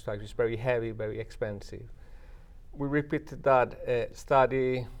 the infrastructure is very heavy, very expensive. We repeated that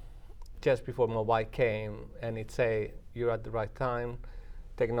study just before Mobike came, and it say you're at the right time.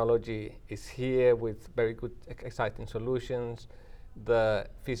 Technology is here with very good, exciting solutions. The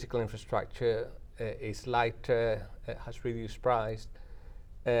physical infrastructure is lighter, has reduced price.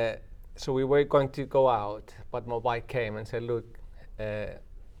 So we were going to go out, but Mobike came and said, look,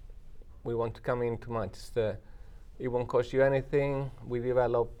 we want to come into Manchester. It won't cost you anything. We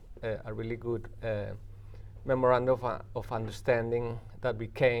developed a really good memorandum of understanding that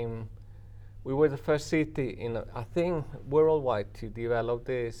became. We were the first city in, I think, worldwide to develop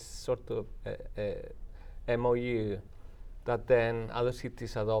this sort of MOU that then other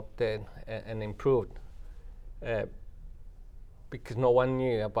cities adopted and improved, because no one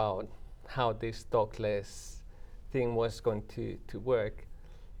knew about how this dockless thing was going to work.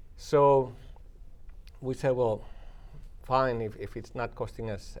 So we said, well, fine, if it's not costing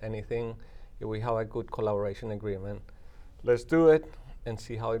us anything, if we have a good collaboration agreement, let's do it and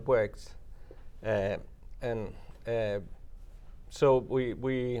see how it works. So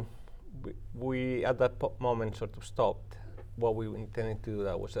we at that moment sort of stopped what we intended to do.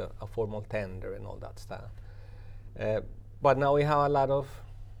 That was a formal tender and all that stuff. But now we have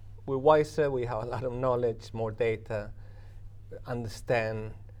we're wiser, we have a lot of knowledge, more data,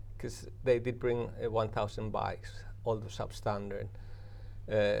 understand, because they did bring 1,000 bikes, all the substandard,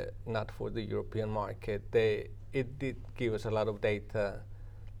 not for the European market. It did give us a lot of data.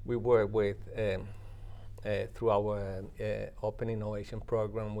 We work with, through our Open Innovation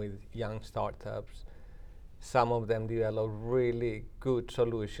Program with young startups. Some of them develop really good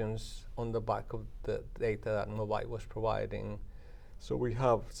solutions on the back of the data that Mobike was providing. So we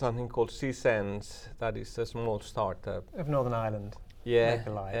have something called C-Sense, that is a small startup. Of Northern Ireland. Yeah,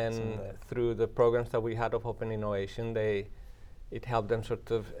 and through the programs that we had of Open Innovation, it helped them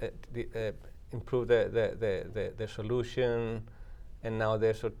sort of improve their solution, and now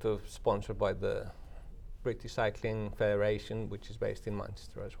they're sort of sponsored by the British Cycling Federation, which is based in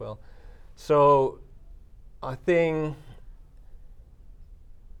Manchester as well. So I think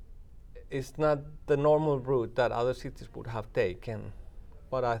it's not the normal route that other cities would have taken,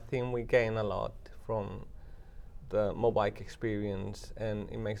 but I think we gain a lot from the mobile experience, and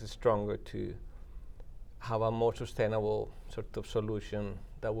it makes it stronger to have a more sustainable sort of solution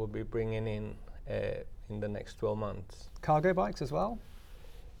that we'll be bringing in the next 12 months. Cargo bikes as well?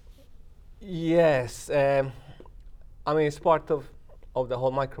 Yes, I mean, it's part of the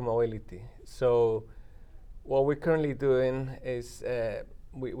whole micromobility. So what we're currently doing is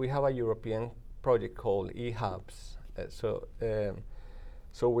we have a European project called eHubs. So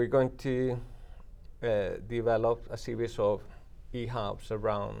we're going to develop a series of eHubs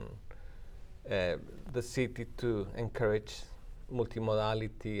around the city to encourage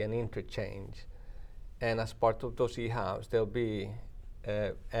multimodality and interchange. And as part of those eHubs, there'll be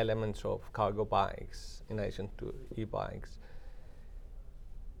elements of cargo bikes in addition to e-bikes.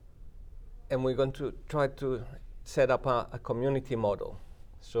 And we're going to try to set up a community model.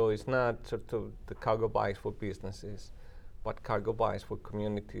 So it's not sort of the cargo bikes for businesses, but cargo bikes for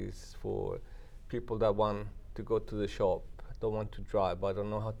communities, for people that want to go to the shop, don't want to drive, but don't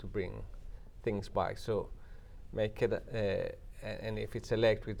know how to bring things back. So make it, and if it's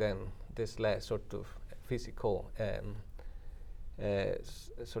electric, then there's less sort of physical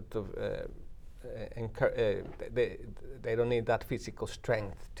they don't need that physical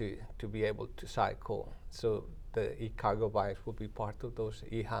strength to be able to cycle. So the e-cargo bikes will be part of those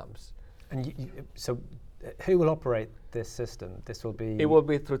e-hubs. And so who will operate this system? This will be... It will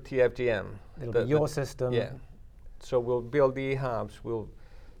be through TFGM. It'll be your system? Yeah. So we'll build the e-hubs, we'll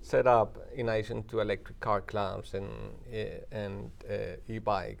set up, in addition to electric car clubs and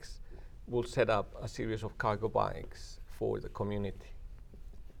e-bikes, we'll set up a series of cargo bikes for the community.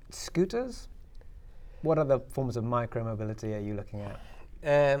 Scooters? What other forms of micromobility are you looking at?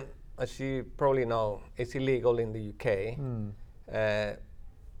 As you probably know, it's illegal in the UK.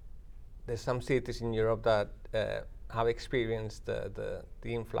 There's some cities in Europe that have experienced the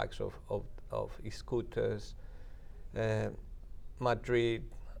influx of e-scooters. Madrid,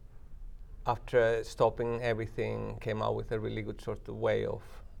 after stopping everything, came out with a really good sort of way of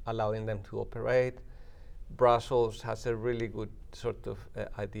allowing them to operate. Brussels has a really good sort of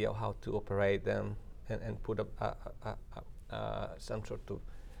idea of how to operate them and put some sort of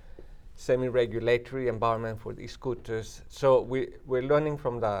semi-regulatory environment for these scooters. So we're learning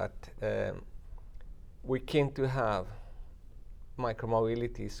from that. We're keen to have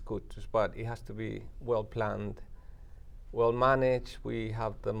micromobility scooters, but it has to be well planned, well managed. We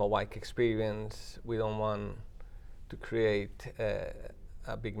have the mobile experience. We don't want to create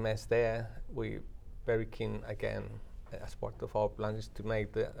a big mess there. We're very keen, again, as part of our plan, is to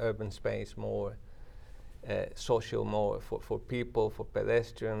make the urban space more social, more for people, for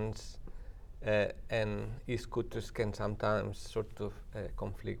pedestrians, and e-scooters can sometimes sort of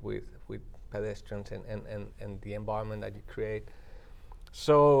conflict with pedestrians and the environment that you create.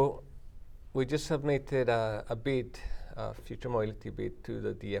 So we just submitted a bid, a future mobility bid, to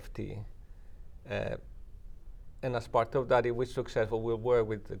the DFT. And as part of that, if we're successful, we'll work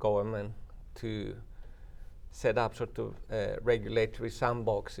with the government to set up sort of regulatory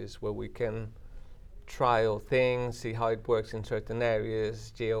sandboxes where we can trial things, see how it works in certain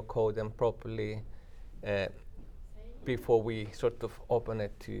areas, geocode them properly before we sort of open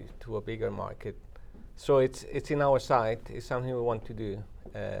it to a bigger market. So it's in our sight. It's something we want to do,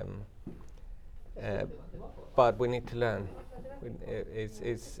 but we need to learn.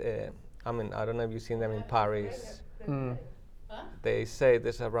 I mean, I don't know if you've seen them in Paris. They say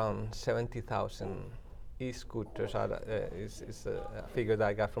there's around 70,000 e-scooters. It's a figure that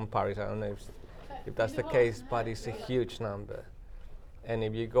I got from Paris. I don't know if that's the case, but it's a huge number. And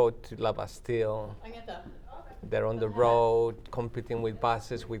if you go to La Bastille, they're on the road competing with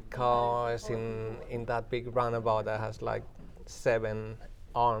buses, with cars in that big roundabout that has like 7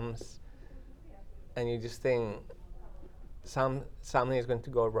 arms. And you just think something is going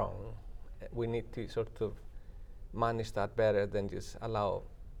to go wrong. We need to sort of manage that better than just allow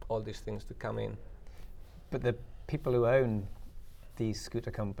all these things to come in. But the people who own these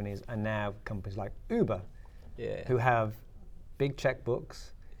scooter companies are now companies like Uber, who have big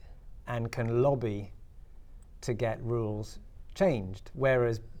checkbooks and can lobby to get rules changed,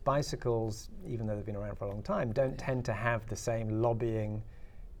 whereas bicycles, even though they've been around for a long time, don't tend to have the same lobbying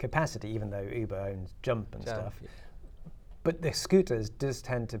capacity, even though Uber owns Jump and stuff. Yeah. But the scooters does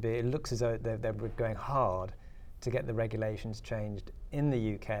tend to be, it looks as though they're going hard to get the regulations changed in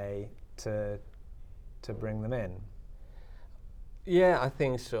the UK to bring them in. Yeah, I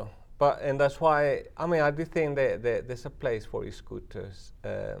think so. And that's why, I mean, I do think that there's a place for e-scooters.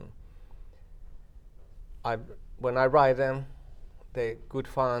 When I ride them, they're good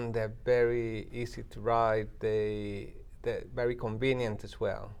fun, they're very easy to ride, they're very convenient as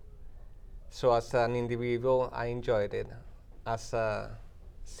well. So as an individual, I enjoyed it. As a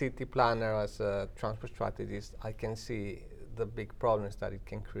city planner, as a transport strategist, I can see the big problems that it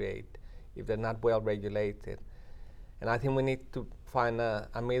can create if they're not well regulated. And I think we need to find a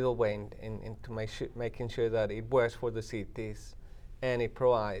middle way into making sure that it works for the cities and it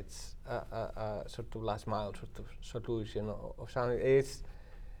provides a sort of last mile sort of solution or something.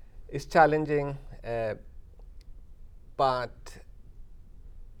 It's challenging, but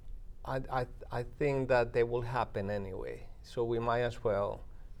I think that they will happen anyway. So we might as well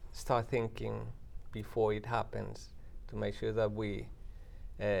start thinking before it happens to make sure that we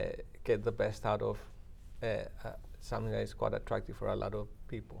get the best out of something that is quite attractive for a lot of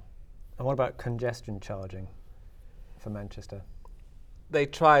people. And what about congestion charging for Manchester? They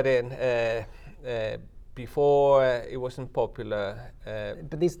tried it before. It wasn't popular.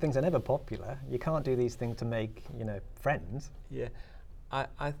 But these things are never popular. You can't do these things to make, friends. Yeah,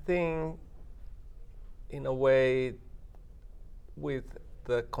 I think in a way with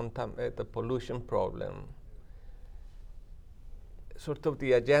the pollution problem, sort of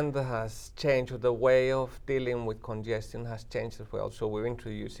the agenda has changed, or the way of dealing with congestion has changed as well. So we're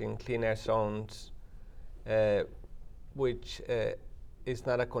introducing clean air zones, which is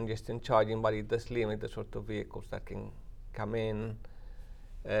not a congestion charging, but it does limit the sort of vehicles that can come in.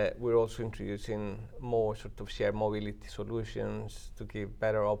 We're also introducing more sort of shared mobility solutions to give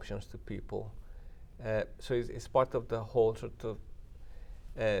better options to people. So it's part of the whole sort of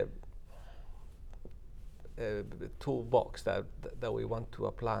toolbox that we want to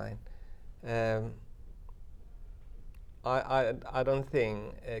apply. I don't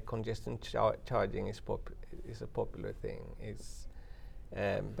think congestion charging is a popular thing.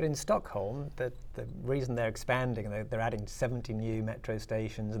 But in Stockholm, the reason they're expanding, they're adding 70 new metro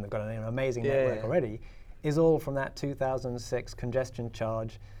stations, and they've got an amazing network already, is all from that 2006 congestion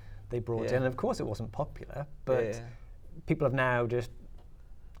charge they brought in. And of course it wasn't popular, but people have now just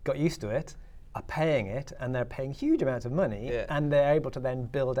got used to it, are paying it, and they're paying huge amounts of money, and they're able to then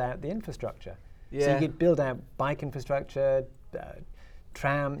build out the infrastructure. So you could build out bike infrastructure,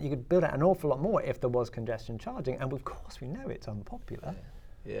 tram, you could build out an awful lot more if there was congestion charging, and of course we know it's unpopular.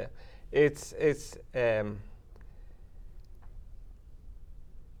 It's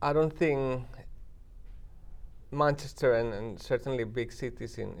I don't think Manchester and certainly big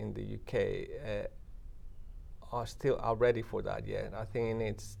cities in the UK are ready for that yet. I think it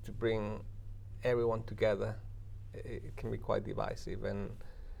needs to bring everyone together. It can be quite divisive and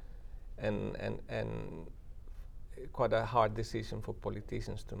quite a hard decision for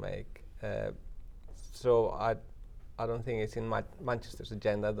politicians to make. So I don't think it's in Manchester's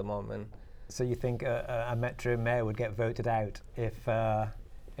agenda at the moment. So you think a metro mayor would get voted out if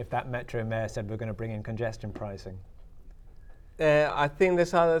that metro mayor said we're going to bring in congestion pricing? I think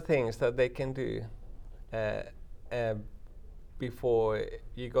there's other things that they can do before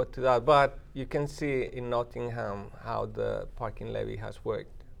you go to that. But you can see in Nottingham how the parking levy has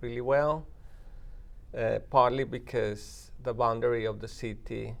worked really well. Partly because the boundary of the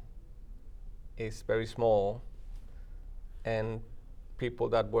city is very small, and people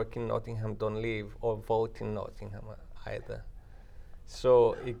that work in Nottingham don't live or vote in Nottingham either.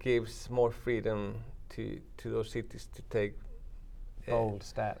 So it gives more freedom to those cities to take bold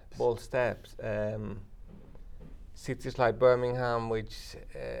steps. Cities like Birmingham, which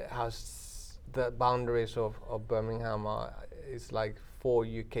has the boundaries of Birmingham, is like 4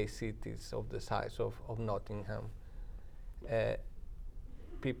 UK cities of the size of Nottingham.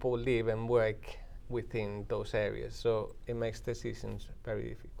 People live and work within those areas, so it makes decisions very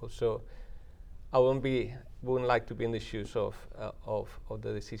difficult. So I wouldn't like to be in the shoes of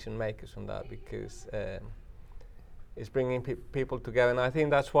the decision makers on that, because it's bringing people together, and I think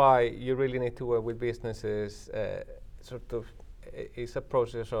that's why you really need to work with businesses. It's a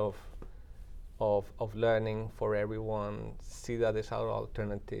process of learning for everyone, see that there's other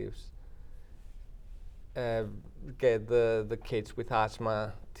alternatives, get the kids with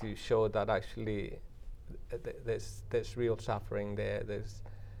asthma to show that actually there's real suffering there, there's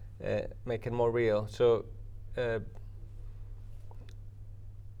make it more real. So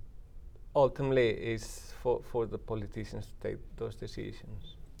ultimately it's for the politicians to take those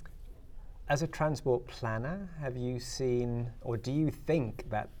decisions. As a transport planner, have you seen, or do you think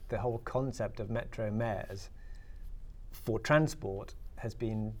that the whole concept of metro mayors for transport has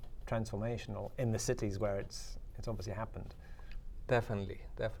been transformational in the cities where it's obviously happened? Definitely.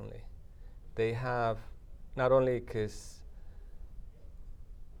 They have, not only because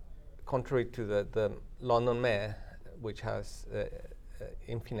contrary to the London mayor, which has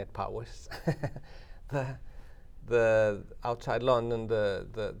infinite powers, the outside London,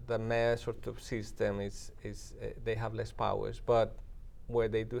 the mayor sort of system is they have less powers, but where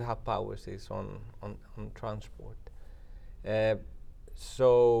they do have powers is on transport.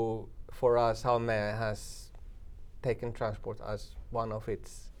 So for us, our mayor has taken transport as one of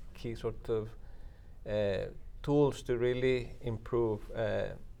its key sort of tools to really improve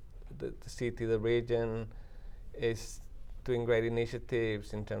the city, the region. Is doing great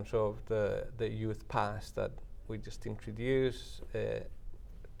initiatives in terms of the youth pass that we just introduced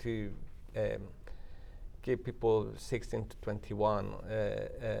to give people 16 to 21.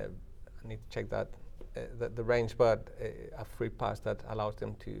 I need to check that the range, but a free pass that allows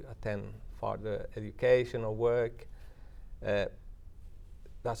them to attend further education or work.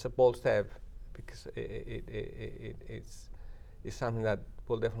 That's a bold step because it's something that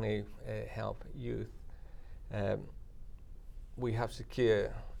will definitely help youth. We have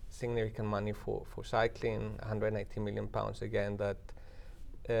secured significant money for cycling, £180 million again, that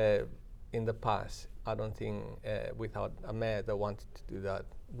in the past, I don't think without a mayor that wanted to do that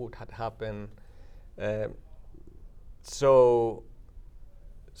would have happened. So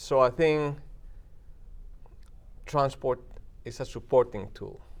I think transport is a supporting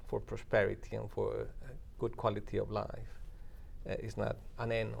tool for prosperity and for good quality of life. It's not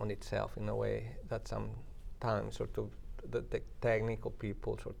an end on itself in a way that sometimes sort of the technical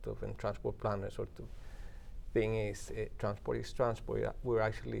people sort of and transport planners sort of thing is transport is transport. We're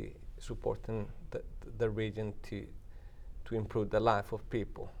actually supporting the region to improve the life of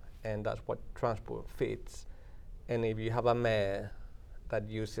people, and that's what transport fits. And if you have a mayor that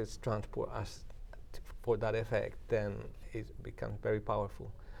uses transport as for that effect, then it becomes very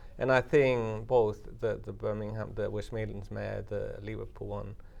powerful. And I think both the Birmingham, the West Midlands mayor, the Liverpool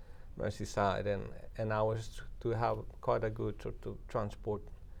one, Merseyside, and ours to have quite a good sort of transport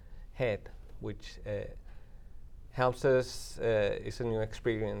head, which helps us. It's a new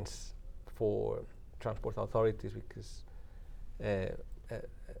experience for transport authorities because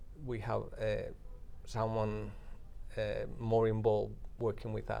we have someone more involved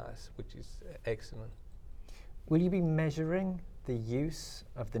working with us, which is excellent. Will you be measuring the use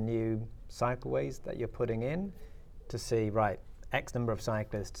of the new cycleways that you're putting in to see, right, X number of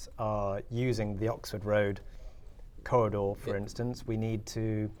cyclists are using the Oxford Road corridor, for instance, we need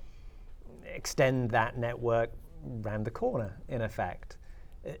to extend that network round the corner, in effect.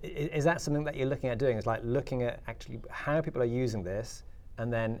 Is that something that you're looking at doing? Is like looking at actually how people are using this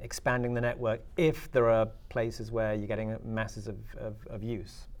and then expanding the network if there are places where you're getting masses of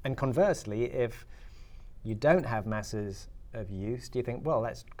use? And conversely, if you don't have masses of use, do you think, well,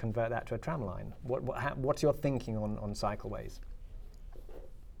 let's convert that to a tram line? What's your thinking on cycleways?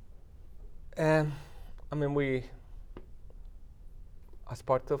 I mean, we, as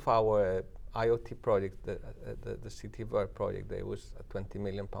part of our IoT project, the City Vert project, there was a £20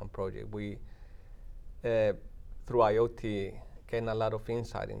 million project. We, through IoT, gain a lot of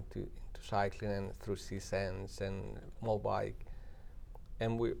insight into cycling and through C-Sense and Mobike.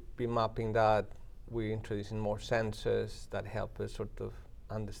 And we've been mapping that. We're introducing more sensors that help us sort of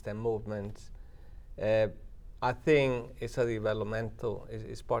understand movements. I think it's a developmental,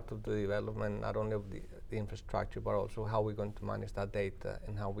 it's part of the development, not only of the infrastructure, but also how we're going to manage that data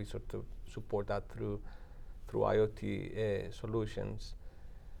and how we sort of support that through IoT solutions.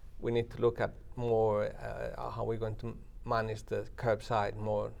 We need to look at more how we're going to manage the curbside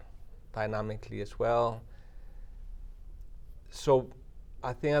more dynamically as well. So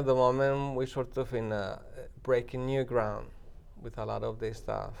I think at the moment we're sort of in breaking new ground with a lot of this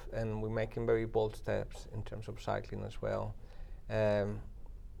stuff, and we're making very bold steps in terms of cycling as well.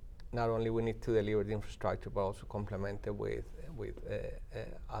 Not only we need to deliver the infrastructure, but also complement it with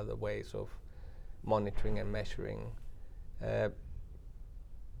other ways of monitoring and measuring.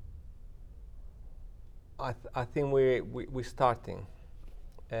 I think we're starting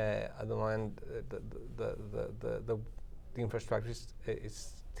at the moment. The infrastructure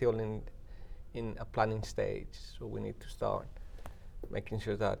is still in a planning stage, so we need to start making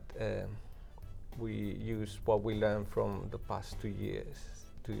sure that we use what we learned from the past 2 years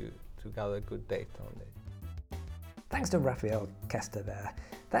to gather good data on it. Thanks to Raphael Kester there.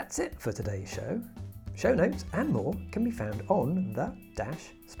 That's it for today's show. Show notes and more can be found on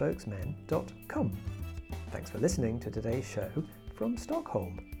the-spokesmen.com. Thanks for listening to today's show from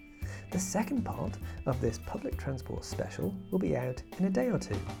Stockholm. The second part of this public transport special will be out in a day or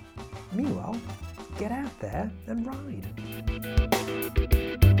two. Meanwhile, get out there and ride.